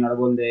fallo y un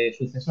árbol de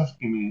sucesos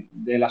que me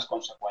dé las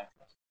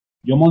consecuencias.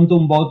 Yo monto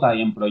un bow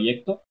tie en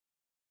proyecto.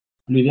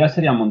 Lo ideal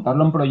sería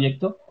montarlo en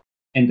proyecto,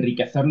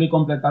 enriquecerlo y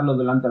completarlo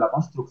durante la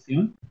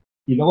construcción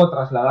y luego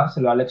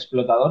trasladárselo al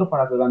explotador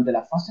para que durante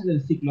la fase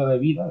del ciclo de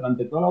vida,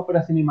 durante toda la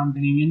operación y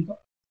mantenimiento,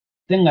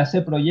 tenga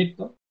ese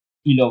proyecto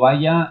y lo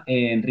vaya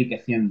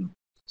enriqueciendo.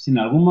 Si en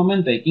algún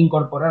momento hay que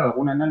incorporar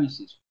algún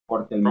análisis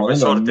porque el modelo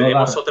Profesor, no da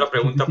tenemos otra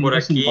respuesta pregunta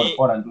por suficiente, se aquí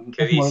incorpora. Incluso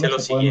que estos dice modelos lo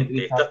se pueden siguiente.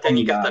 utilizar ¿Estas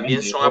técnicas también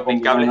combinadamente. Yo son puedo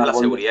combinar aplicables un a la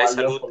árbol de seguridad y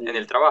fallos salud en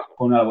el trabajo?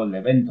 con un árbol de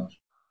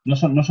eventos. No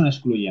son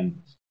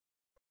excluyentes.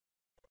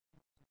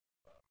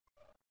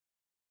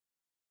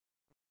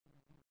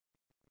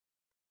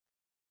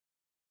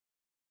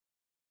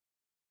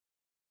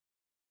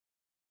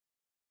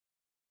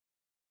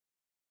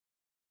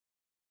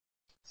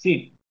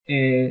 Sí,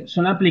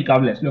 son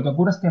aplicables. Lo que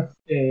ocurre es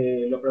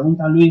que, lo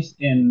pregunta Luis,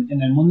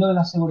 en el mundo de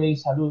la seguridad y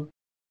salud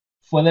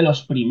fue de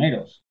los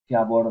primeros que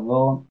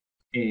abordó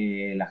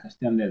la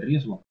gestión del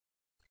riesgo.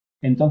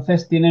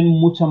 Entonces tienen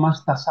mucho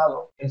más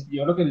tasado.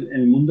 Yo creo que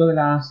el mundo de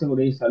la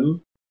seguridad y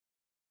salud,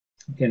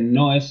 que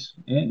no es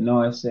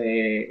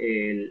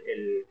el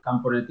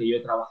campo en el que yo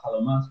he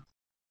trabajado más,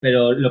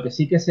 pero lo que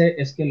sí que sé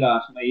es que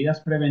las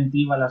medidas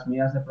preventivas, las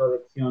medidas de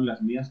protección,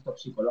 las medidas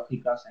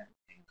toxicológicas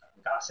en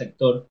cada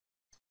sector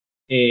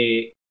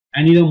eh,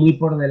 han ido muy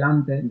por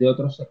delante de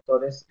otros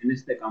sectores en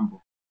este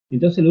campo.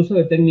 Entonces el uso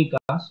de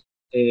técnicas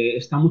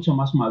está mucho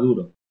más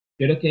maduro.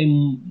 Creo que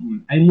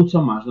hay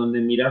mucho más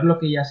donde mirar lo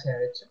que ya se ha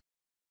hecho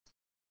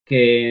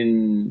que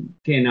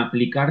en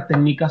aplicar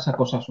técnicas a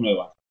cosas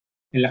nuevas.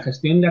 En la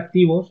gestión de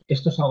activos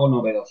esto es algo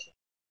novedoso,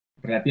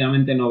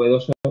 relativamente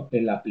novedoso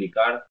el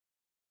aplicar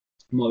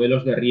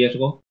modelos de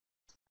riesgo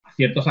a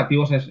ciertos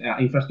activos,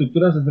 a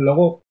infraestructuras desde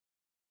luego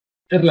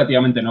es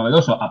relativamente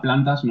novedoso, a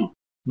plantas no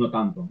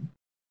tanto.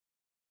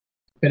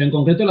 Pero en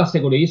concreto la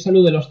seguridad y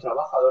salud de los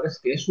trabajadores,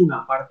 que es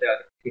una parte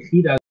que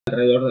gira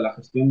alrededor de la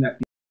gestión de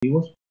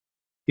activos,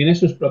 tiene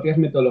sus propias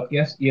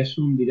metodologías y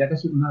diría que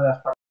es una de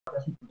las partes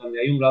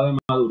donde hay un grado de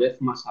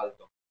madurez más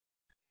alto.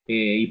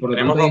 Y por lo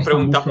Tenemos tanto ahí dos está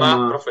preguntas mucho más, más,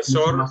 mucho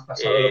profesor. más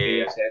tasado lo que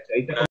ya se ha hecho.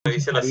 Ahí te Una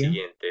dice la aconsejaría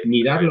siguiente. A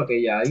mirar ver, lo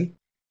que ya hay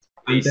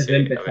antes de dice, a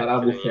empezar ver,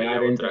 a que tenía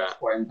bucear yo entre las otra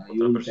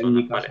 41 persona.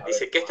 técnicas Vale, a ver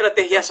dice, ¿qué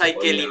estrategias hay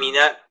que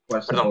eliminar?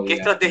 cuál se Perdón, ¿qué podría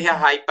estrategias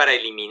aplicar. hay para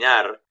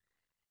eliminar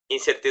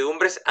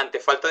incertidumbres ante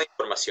falta de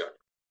información?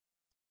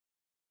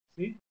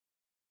 ¿Sí?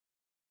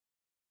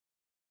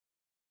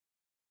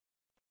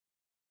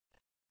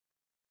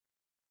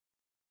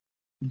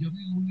 Yo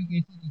veo una que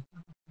dice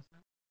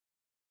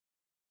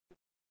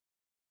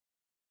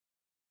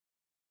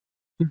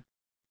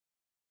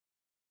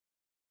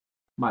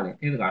vale,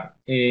 Edgar,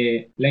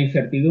 la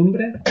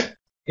incertidumbre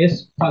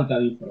es falta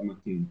de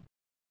información.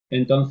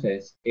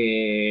 Entonces,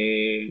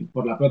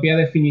 por la propia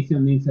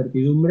definición de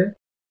incertidumbre,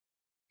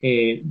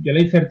 yo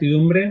la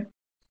incertidumbre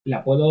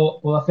la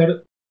puedo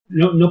hacer,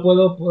 no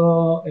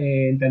puedo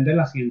entender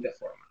la siguiente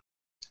forma.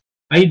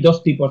 Hay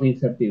dos tipos de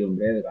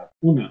incertidumbre, Edgar.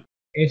 Una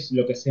es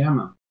lo que se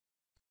llama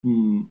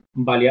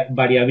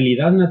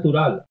variabilidad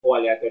natural o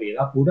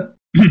aleatoriedad pura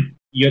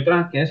y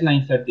otra que es la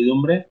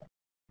incertidumbre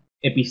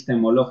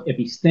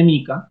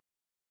epistémica,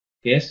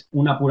 que es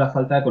una pura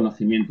falta de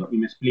conocimiento. Y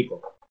me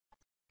explico.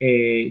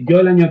 Yo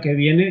el año que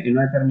viene, en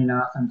una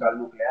determinada central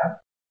nuclear,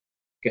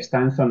 que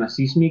está en zona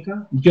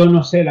sísmica, yo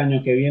no sé el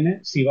año que viene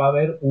si va a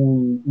haber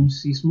un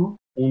sismo,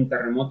 un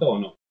terremoto o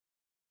no.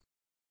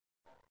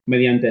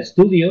 Mediante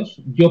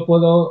estudios, yo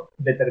puedo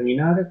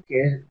determinar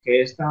que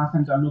esta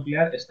central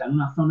nuclear está en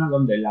una zona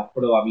donde la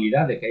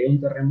probabilidad de que haya un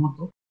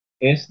terremoto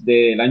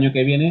del año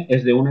que viene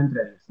es de 1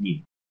 entre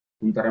 10.000.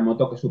 Un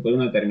terremoto que supere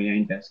una determinada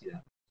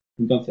intensidad.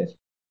 Entonces,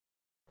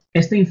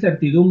 esta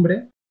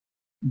incertidumbre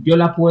yo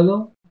la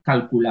puedo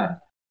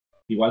calcular,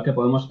 igual que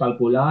podemos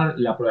calcular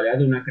la probabilidad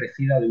de una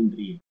crecida de un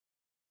río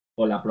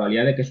o la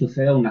probabilidad de que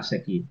suceda una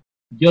sequía.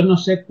 Yo no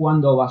sé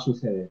cuándo va a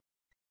suceder,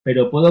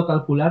 pero puedo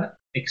calcular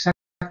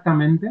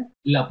exactamente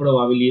la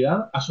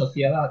probabilidad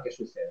asociada a que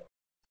suceda.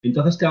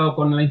 Entonces, ¿qué hago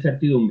con la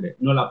incertidumbre?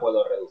 No la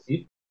puedo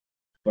reducir.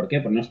 ¿Por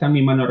qué? Porque no está en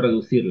mi mano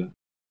reducirla.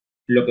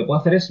 Lo que puedo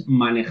hacer es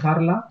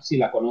manejarla si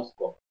la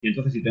conozco. Y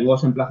entonces, si tengo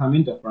dos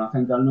emplazamientos para una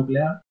central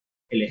nuclear,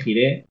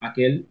 elegiré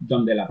aquel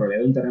donde la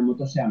probabilidad de un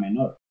terremoto sea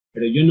menor.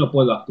 Pero yo no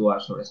puedo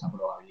actuar sobre esa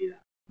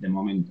probabilidad, de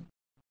momento.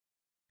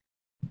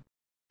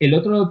 El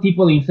otro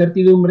tipo de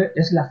incertidumbre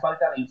es la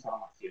falta de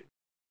información.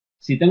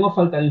 Si tengo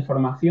falta de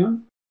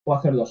información, puedo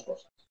hacer dos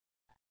cosas.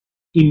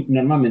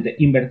 Normalmente,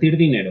 invertir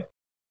dinero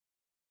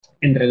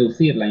en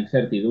reducir la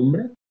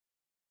incertidumbre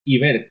y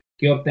ver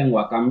qué obtengo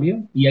a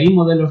cambio. Y hay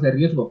modelos de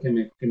riesgo que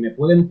me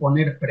pueden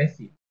poner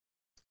precio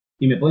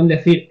y me pueden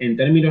decir en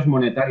términos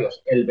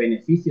monetarios el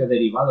beneficio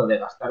derivado de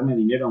gastarme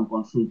dinero en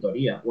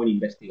consultoría o en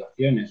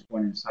investigaciones o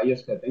en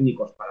ensayos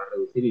geotécnicos para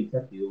reducir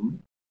incertidumbre.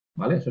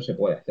 ¿Vale? Eso se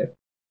puede hacer.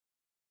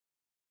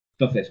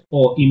 Entonces,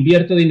 o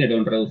invierto dinero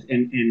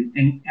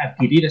en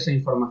adquirir esa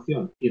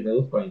información y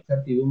reduzco la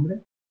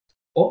incertidumbre,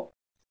 o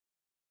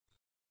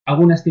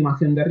hago una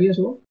estimación de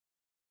riesgo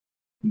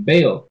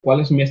veo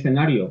cuál es mi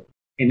escenario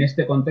en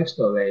este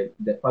contexto de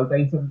falta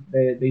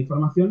de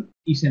información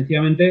y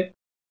sencillamente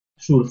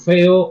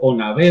surfeo o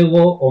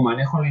navego o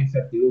manejo la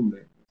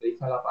incertidumbre.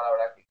 Utiliza la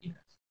palabra que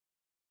quieras.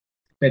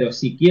 Pero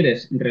si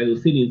quieres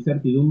reducir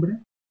incertidumbre,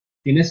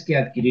 tienes que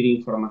adquirir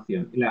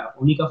información. Y la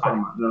única Vale.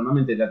 forma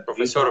normalmente de adquirir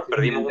Profesor, información es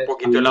perdimos un mediante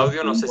poquito el exámenes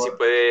audio, no bien sé si por...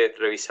 puede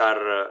revisar.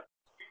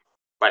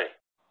 Vale.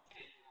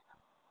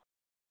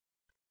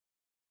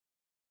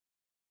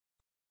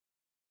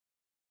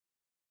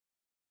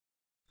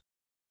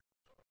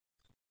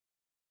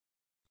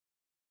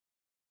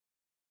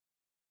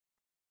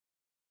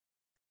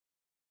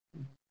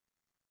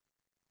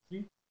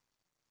 Sí,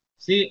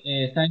 sí,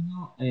 está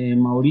yendo,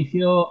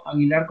 Mauricio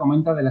Aguilar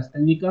comenta de las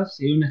técnicas,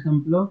 si hay un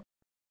ejemplo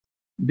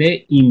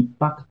de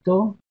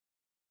impacto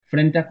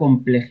frente a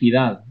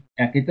complejidad.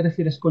 ¿A qué te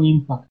refieres con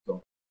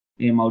impacto?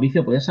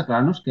 Mauricio, ¿puedes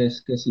aclararnos qué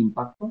es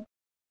impacto?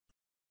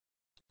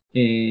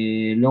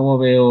 Luego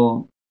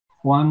veo,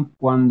 Juan,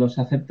 cuando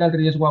se acepta el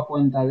riesgo a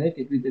cuenta de,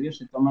 ¿qué criterios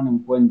se toman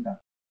en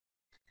cuenta?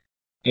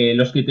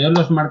 Los criterios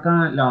los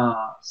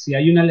marca si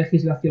hay una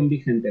legislación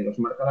vigente, los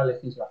marca la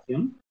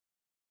legislación.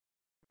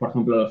 Por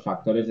ejemplo, los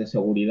factores de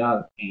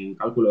seguridad en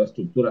cálculo de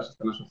estructuras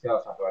están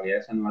asociados a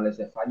probabilidades anuales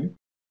de fallo.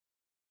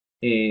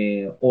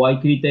 O hay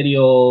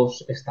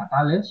criterios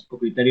estatales o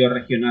criterios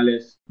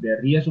regionales de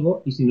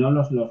riesgo y si no,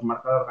 los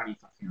marca la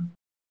organización.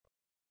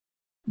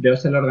 Debe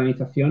ser la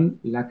organización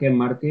la que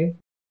marque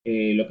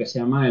lo que se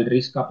llama el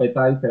risk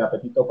appetite, el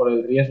apetito por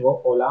el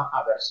riesgo o la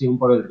aversión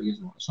por el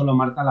riesgo. Eso lo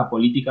marca la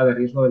política de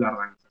riesgo de la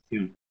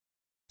organización.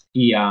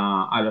 Y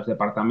a los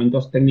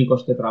departamentos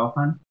técnicos que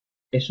trabajan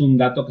es un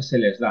dato que se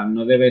les da.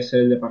 No debe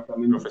ser el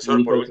departamento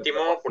Profesor, por técnico el que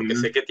último, porque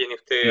sé proporciona que tiene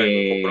usted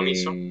algún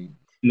compromiso,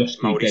 los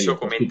Mauricio criterios. Los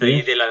comenta ahí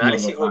criterios del nos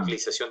análisis los o dan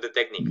utilización de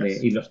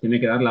técnicas. y los tiene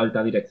que dar la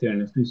alta dirección.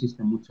 En esto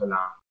insiste mucho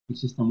la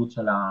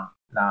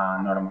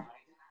norma.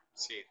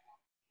 Sí.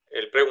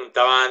 Él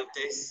preguntaba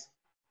antes,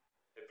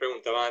 él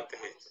preguntaba antes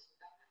esto.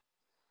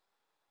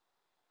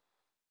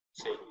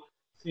 Sí.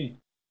 Sí.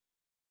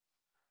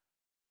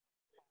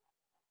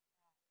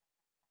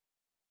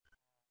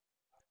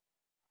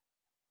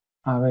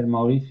 A ver,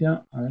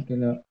 Mauricio, a ver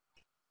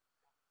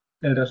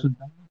el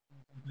resultado,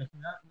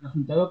 el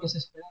resultado que se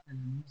espera del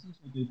análisis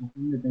o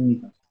utilización de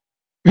técnicas.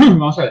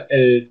 Vamos a ver,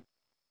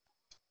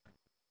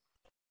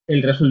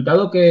 el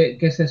resultado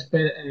que se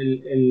espera,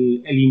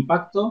 el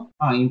impacto,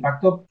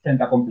 impacto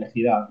frente a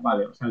complejidad,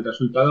 vale, o sea, el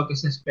resultado que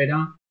se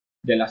espera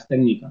de las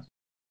técnicas.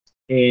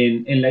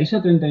 En la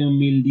ISO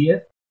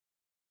 31010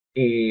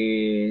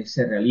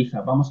 se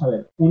realiza, vamos a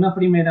ver, una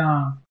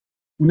primera,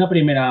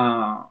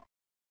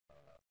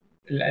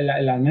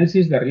 el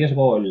análisis de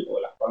riesgo o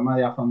la forma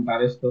de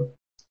afrontar esto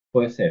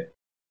puede ser,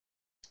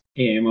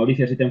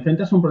 Mauricio, si te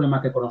enfrentas a un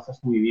problema que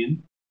conoces muy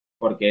bien,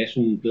 porque es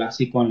un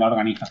clásico en la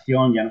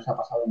organización, ya nos ha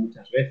pasado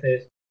muchas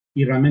veces,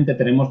 y realmente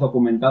tenemos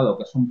documentado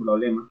que es un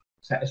problema,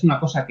 o sea, es una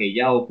cosa que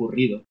ya ha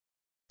ocurrido,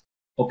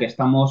 o que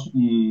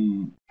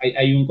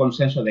hay un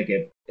consenso de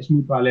que es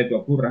muy probable que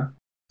ocurra,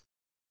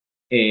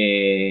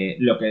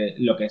 lo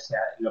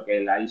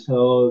que la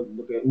ISO,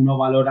 lo que uno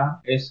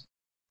valora es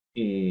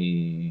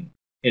eh,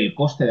 el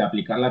coste de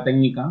aplicar la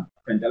técnica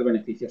frente al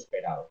beneficio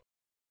esperado.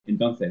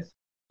 Entonces,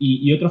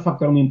 y otro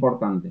factor muy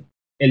importante,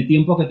 el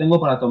tiempo que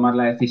tengo para tomar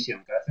la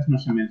decisión, que a veces no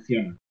se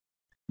menciona.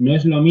 No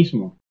es lo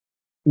mismo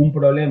un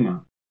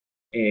problema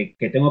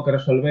que tengo que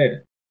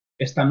resolver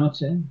esta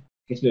noche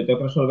que si lo tengo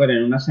que resolver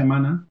en una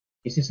semana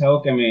y si es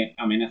algo que me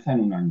amenaza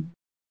en un año.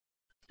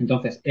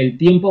 Entonces, el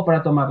tiempo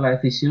para tomar la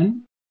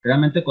decisión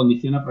realmente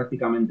condiciona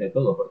prácticamente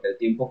todo, porque el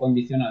tiempo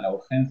condiciona la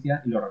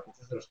urgencia y los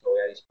recursos de los que voy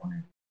a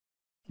disponer.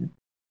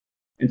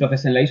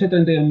 Entonces, en la ISO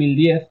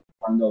 32010,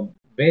 cuando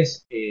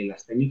ves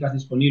las técnicas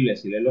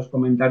disponibles y lees los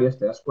comentarios,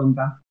 te das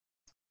cuenta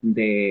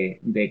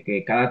de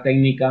que cada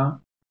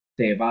técnica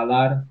te va a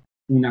dar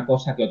una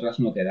cosa que otras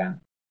no te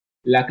dan.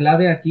 La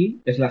clave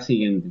aquí es la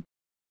siguiente.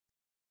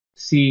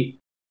 Si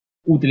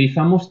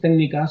utilizamos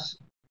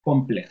técnicas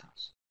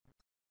complejas,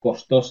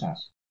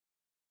 costosas,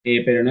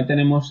 pero no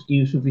tenemos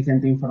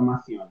insuficiente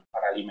información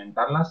para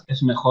alimentarlas,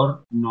 es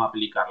mejor no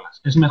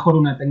aplicarlas. Es mejor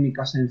una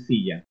técnica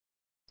sencilla,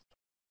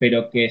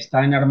 pero que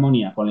está en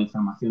armonía con la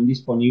información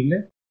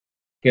disponible,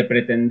 que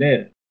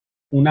pretender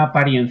una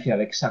apariencia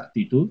de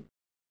exactitud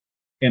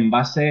en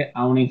base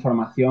a una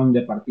información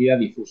de partida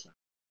difusa.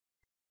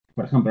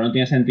 Por ejemplo, no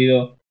tiene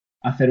sentido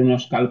hacer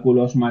unos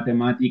cálculos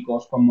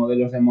matemáticos con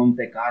modelos de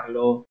Monte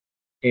Carlo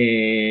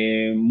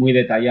muy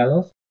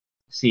detallados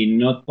si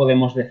no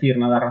podemos decir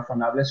nada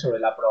razonable sobre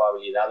la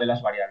probabilidad de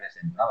las variables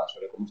de entrada,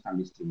 sobre cómo están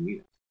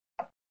distribuidas.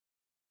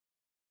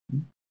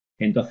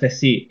 Entonces,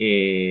 sí,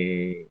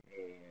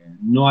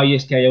 no hay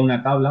es que haya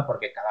una tabla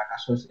porque cada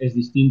caso es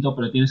distinto,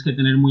 pero tienes que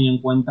tener muy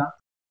en cuenta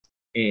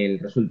el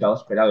resultado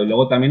esperado. Y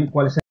luego también,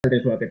 ¿cuál es el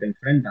riesgo al que te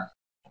enfrentas?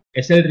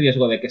 ¿Es el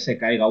riesgo de que se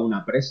caiga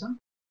una presa?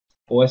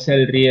 ¿O es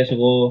el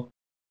riesgo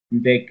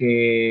de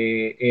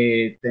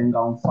que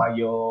tenga un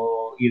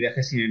fallo y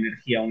deje sin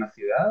energía una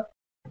ciudad?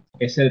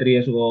 ¿Es el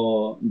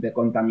riesgo de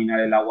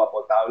contaminar el agua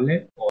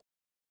potable? ¿O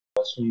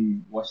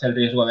es el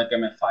riesgo de que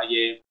me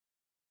falle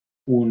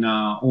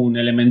un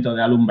elemento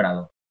de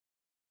alumbrado.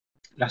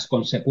 Las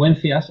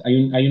consecuencias,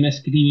 hay un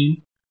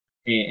screening,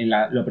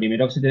 lo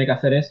primero que se tiene que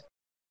hacer es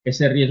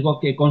ese riesgo,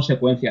 qué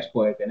consecuencias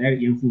puede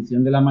tener, y en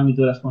función de la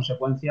magnitud de las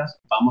consecuencias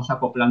vamos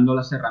acoplando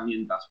las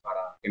herramientas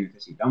que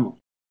necesitamos.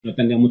 No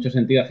tendría mucho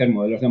sentido hacer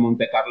modelos de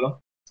Monte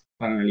Carlo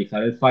para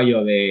analizar el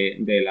fallo de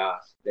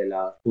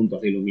los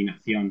puntos de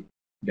iluminación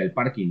del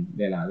parking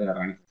de la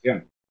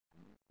organización.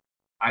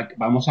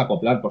 Vamos a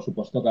acoplar, por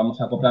supuesto que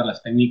vamos a acoplar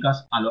las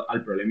técnicas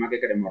al problema que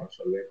queremos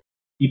resolver.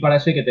 Y para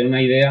eso hay que tener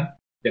una idea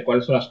de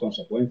cuáles son las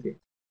consecuencias.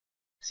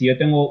 Si yo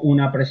tengo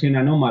una presión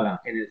anómala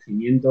en el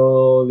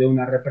cimiento de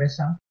una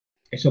represa,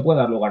 eso puede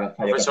dar lugar al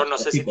fallo Profesor, no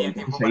sé si catastrófico. tiene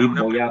tiempo Entonces para ahí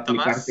una voy a pregunta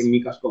aplicar más.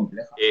 técnicas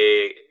complejas.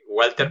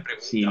 Walter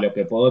Si pregunta. lo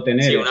que puedo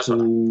tener Sí, una es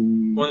sola.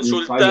 un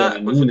fallo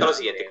en Consulta una lo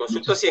siguiente. de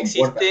Consulta muchas si compuertas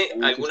y existe tengo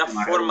un alguna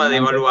sistema forma de redundante,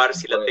 pues evaluar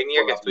si la técnica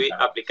que puedo estoy aplicar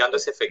otras. aplicando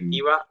es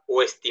efectiva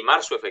o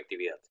estimar su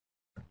efectividad.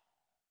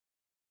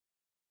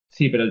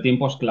 Sí, pero el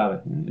tiempo es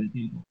clave. El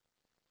tiempo.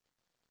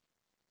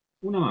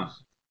 Una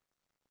más.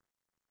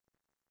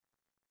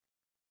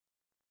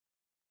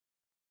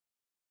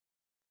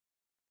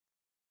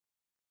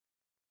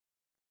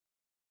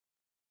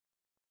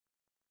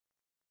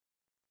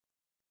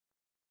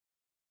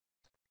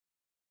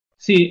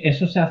 Sí,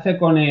 eso se hace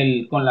con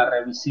la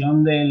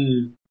revisión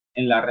en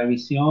la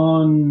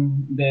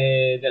revisión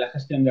de la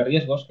gestión de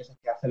riesgos que se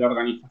hace la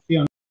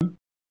organización.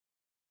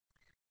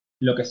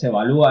 Lo que se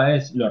evalúa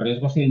es los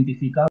riesgos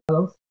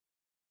identificados,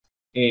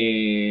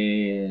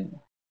 eh,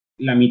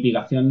 la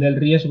mitigación del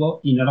riesgo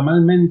y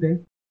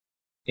normalmente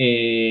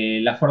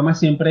la forma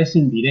siempre es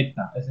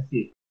indirecta. Es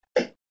decir,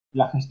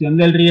 la gestión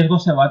del riesgo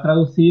se va a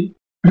traducir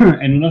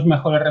en unos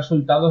mejores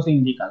resultados de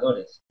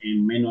indicadores,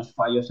 en menos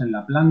fallos en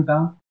la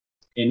planta,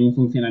 en un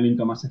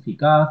funcionamiento más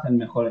eficaz, en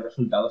mejores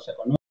resultados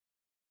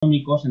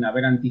económicos, en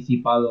haber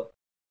anticipado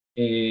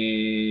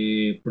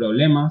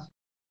problemas.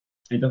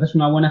 Entonces,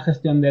 una buena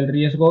gestión del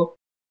riesgo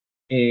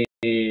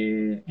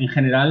en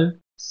general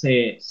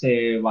se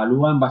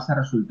evalúa en base a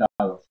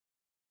resultados.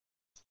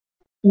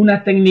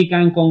 Una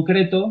técnica en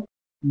concreto,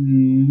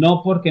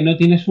 no, porque no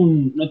tienes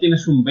un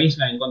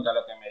baseline contra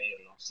lo que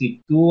medirlo.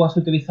 Si tú has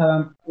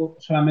utilizado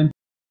solamente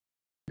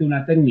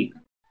una técnica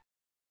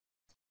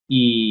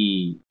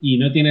y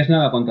no tienes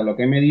nada contra lo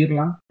que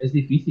medirla, es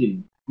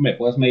difícil. Hombre,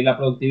 puedes medir la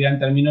productividad en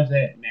términos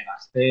de me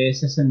gasté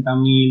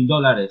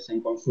 $60.000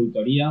 en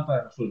consultoría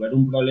para resolver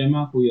un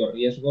problema cuyo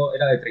riesgo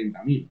era de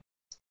 30.000.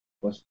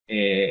 Pues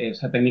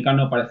esa técnica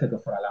no parece que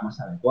fuera la más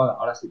adecuada.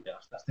 Ahora, si te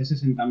gastaste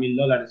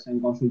 $60.000 en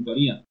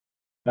consultoría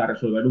para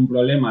resolver un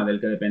problema del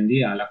que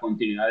dependía la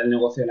continuidad del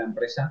negocio de la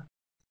empresa,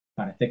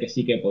 parece que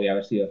sí que podía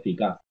haber sido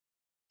eficaz.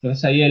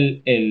 Entonces ahí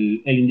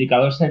el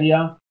indicador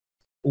sería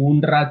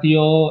un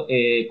ratio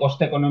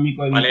coste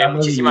económico Vale, evitado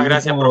muchísimas dividido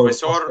gracias, por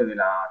coste profesor. de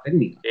la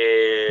técnica.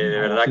 De Algo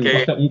verdad así,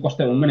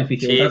 que un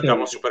beneficio, un sí, ratio estamos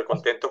beneficio súper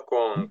coste. contentos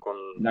con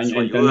su En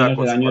ayuda, términos de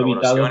con su daño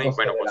evitado, colaboración y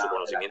coste bueno, con su de la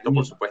conocimiento, por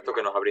técnica. supuesto,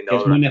 que nos ha Que brindado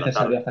es muy durante la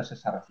necesario tarde. hacerse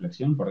esa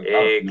reflexión, porque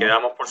claro, si no,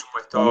 Quedamos, por vamos a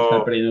estar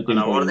supuesto, perdiendo a la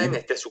tiempo y orden. dinero.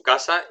 Esta es su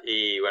casa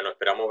y bueno,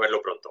 esperamos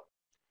verlo pronto.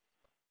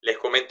 Les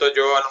comento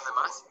yo a los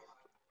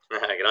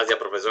demás. Gracias,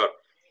 profesor.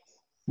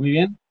 Muy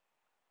bien.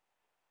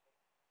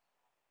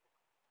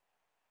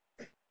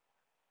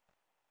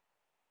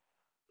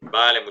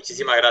 Vale,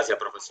 muchísimas gracias,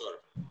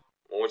 profesor.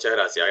 Muchas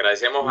gracias.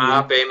 Agradecemos Muy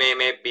a bien.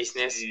 PMM Pues,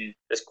 Business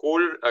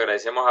School,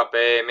 agradecemos a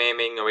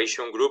PMM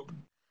Innovation Group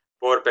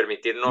por muy bien,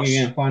 permitirnos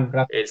Juan,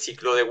 gracias. el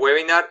ciclo de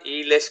webinar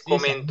y les Sí, si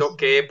comento acaso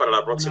que para tienes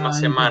la próxima alguna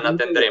semana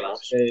inquietud, que digas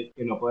tendremos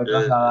que lo puede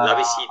trasladar la a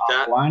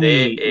visita Juan y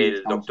del estamos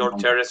en doctor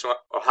contacto. Terence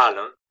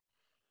O'Halloran,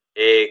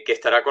 que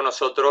estará con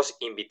nosotros,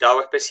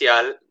 invitado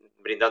especial,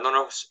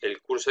 brindándonos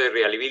el curso de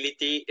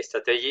Reliability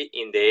Strategy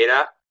in the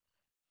Era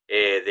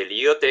del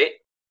IoT,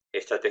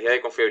 estrategia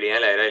de confiabilidad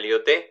en la era del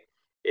IoT.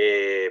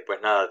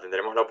 Pues nada,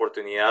 tendremos la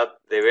oportunidad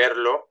de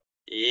verlo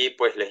y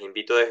pues les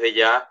invito desde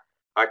ya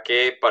a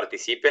que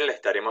participen. Les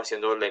estaremos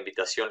haciendo la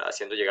invitación,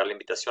 haciendo llegar la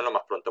invitación lo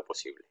más pronto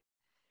posible.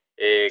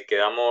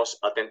 Quedamos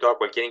atentos a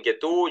cualquier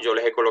inquietud. Yo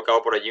les he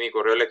colocado por allí mi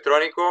correo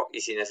electrónico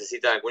y si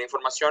necesitan alguna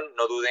información,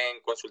 no duden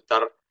en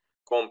consultar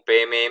con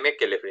PMM,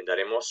 que les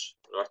brindaremos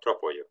nuestro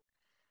apoyo.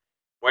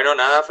 Bueno,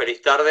 nada,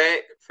 feliz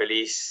tarde,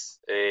 feliz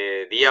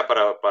día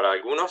para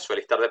algunos,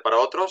 feliz tarde para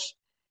otros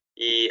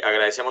y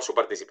agradecemos su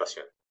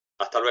participación.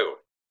 Hasta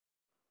luego.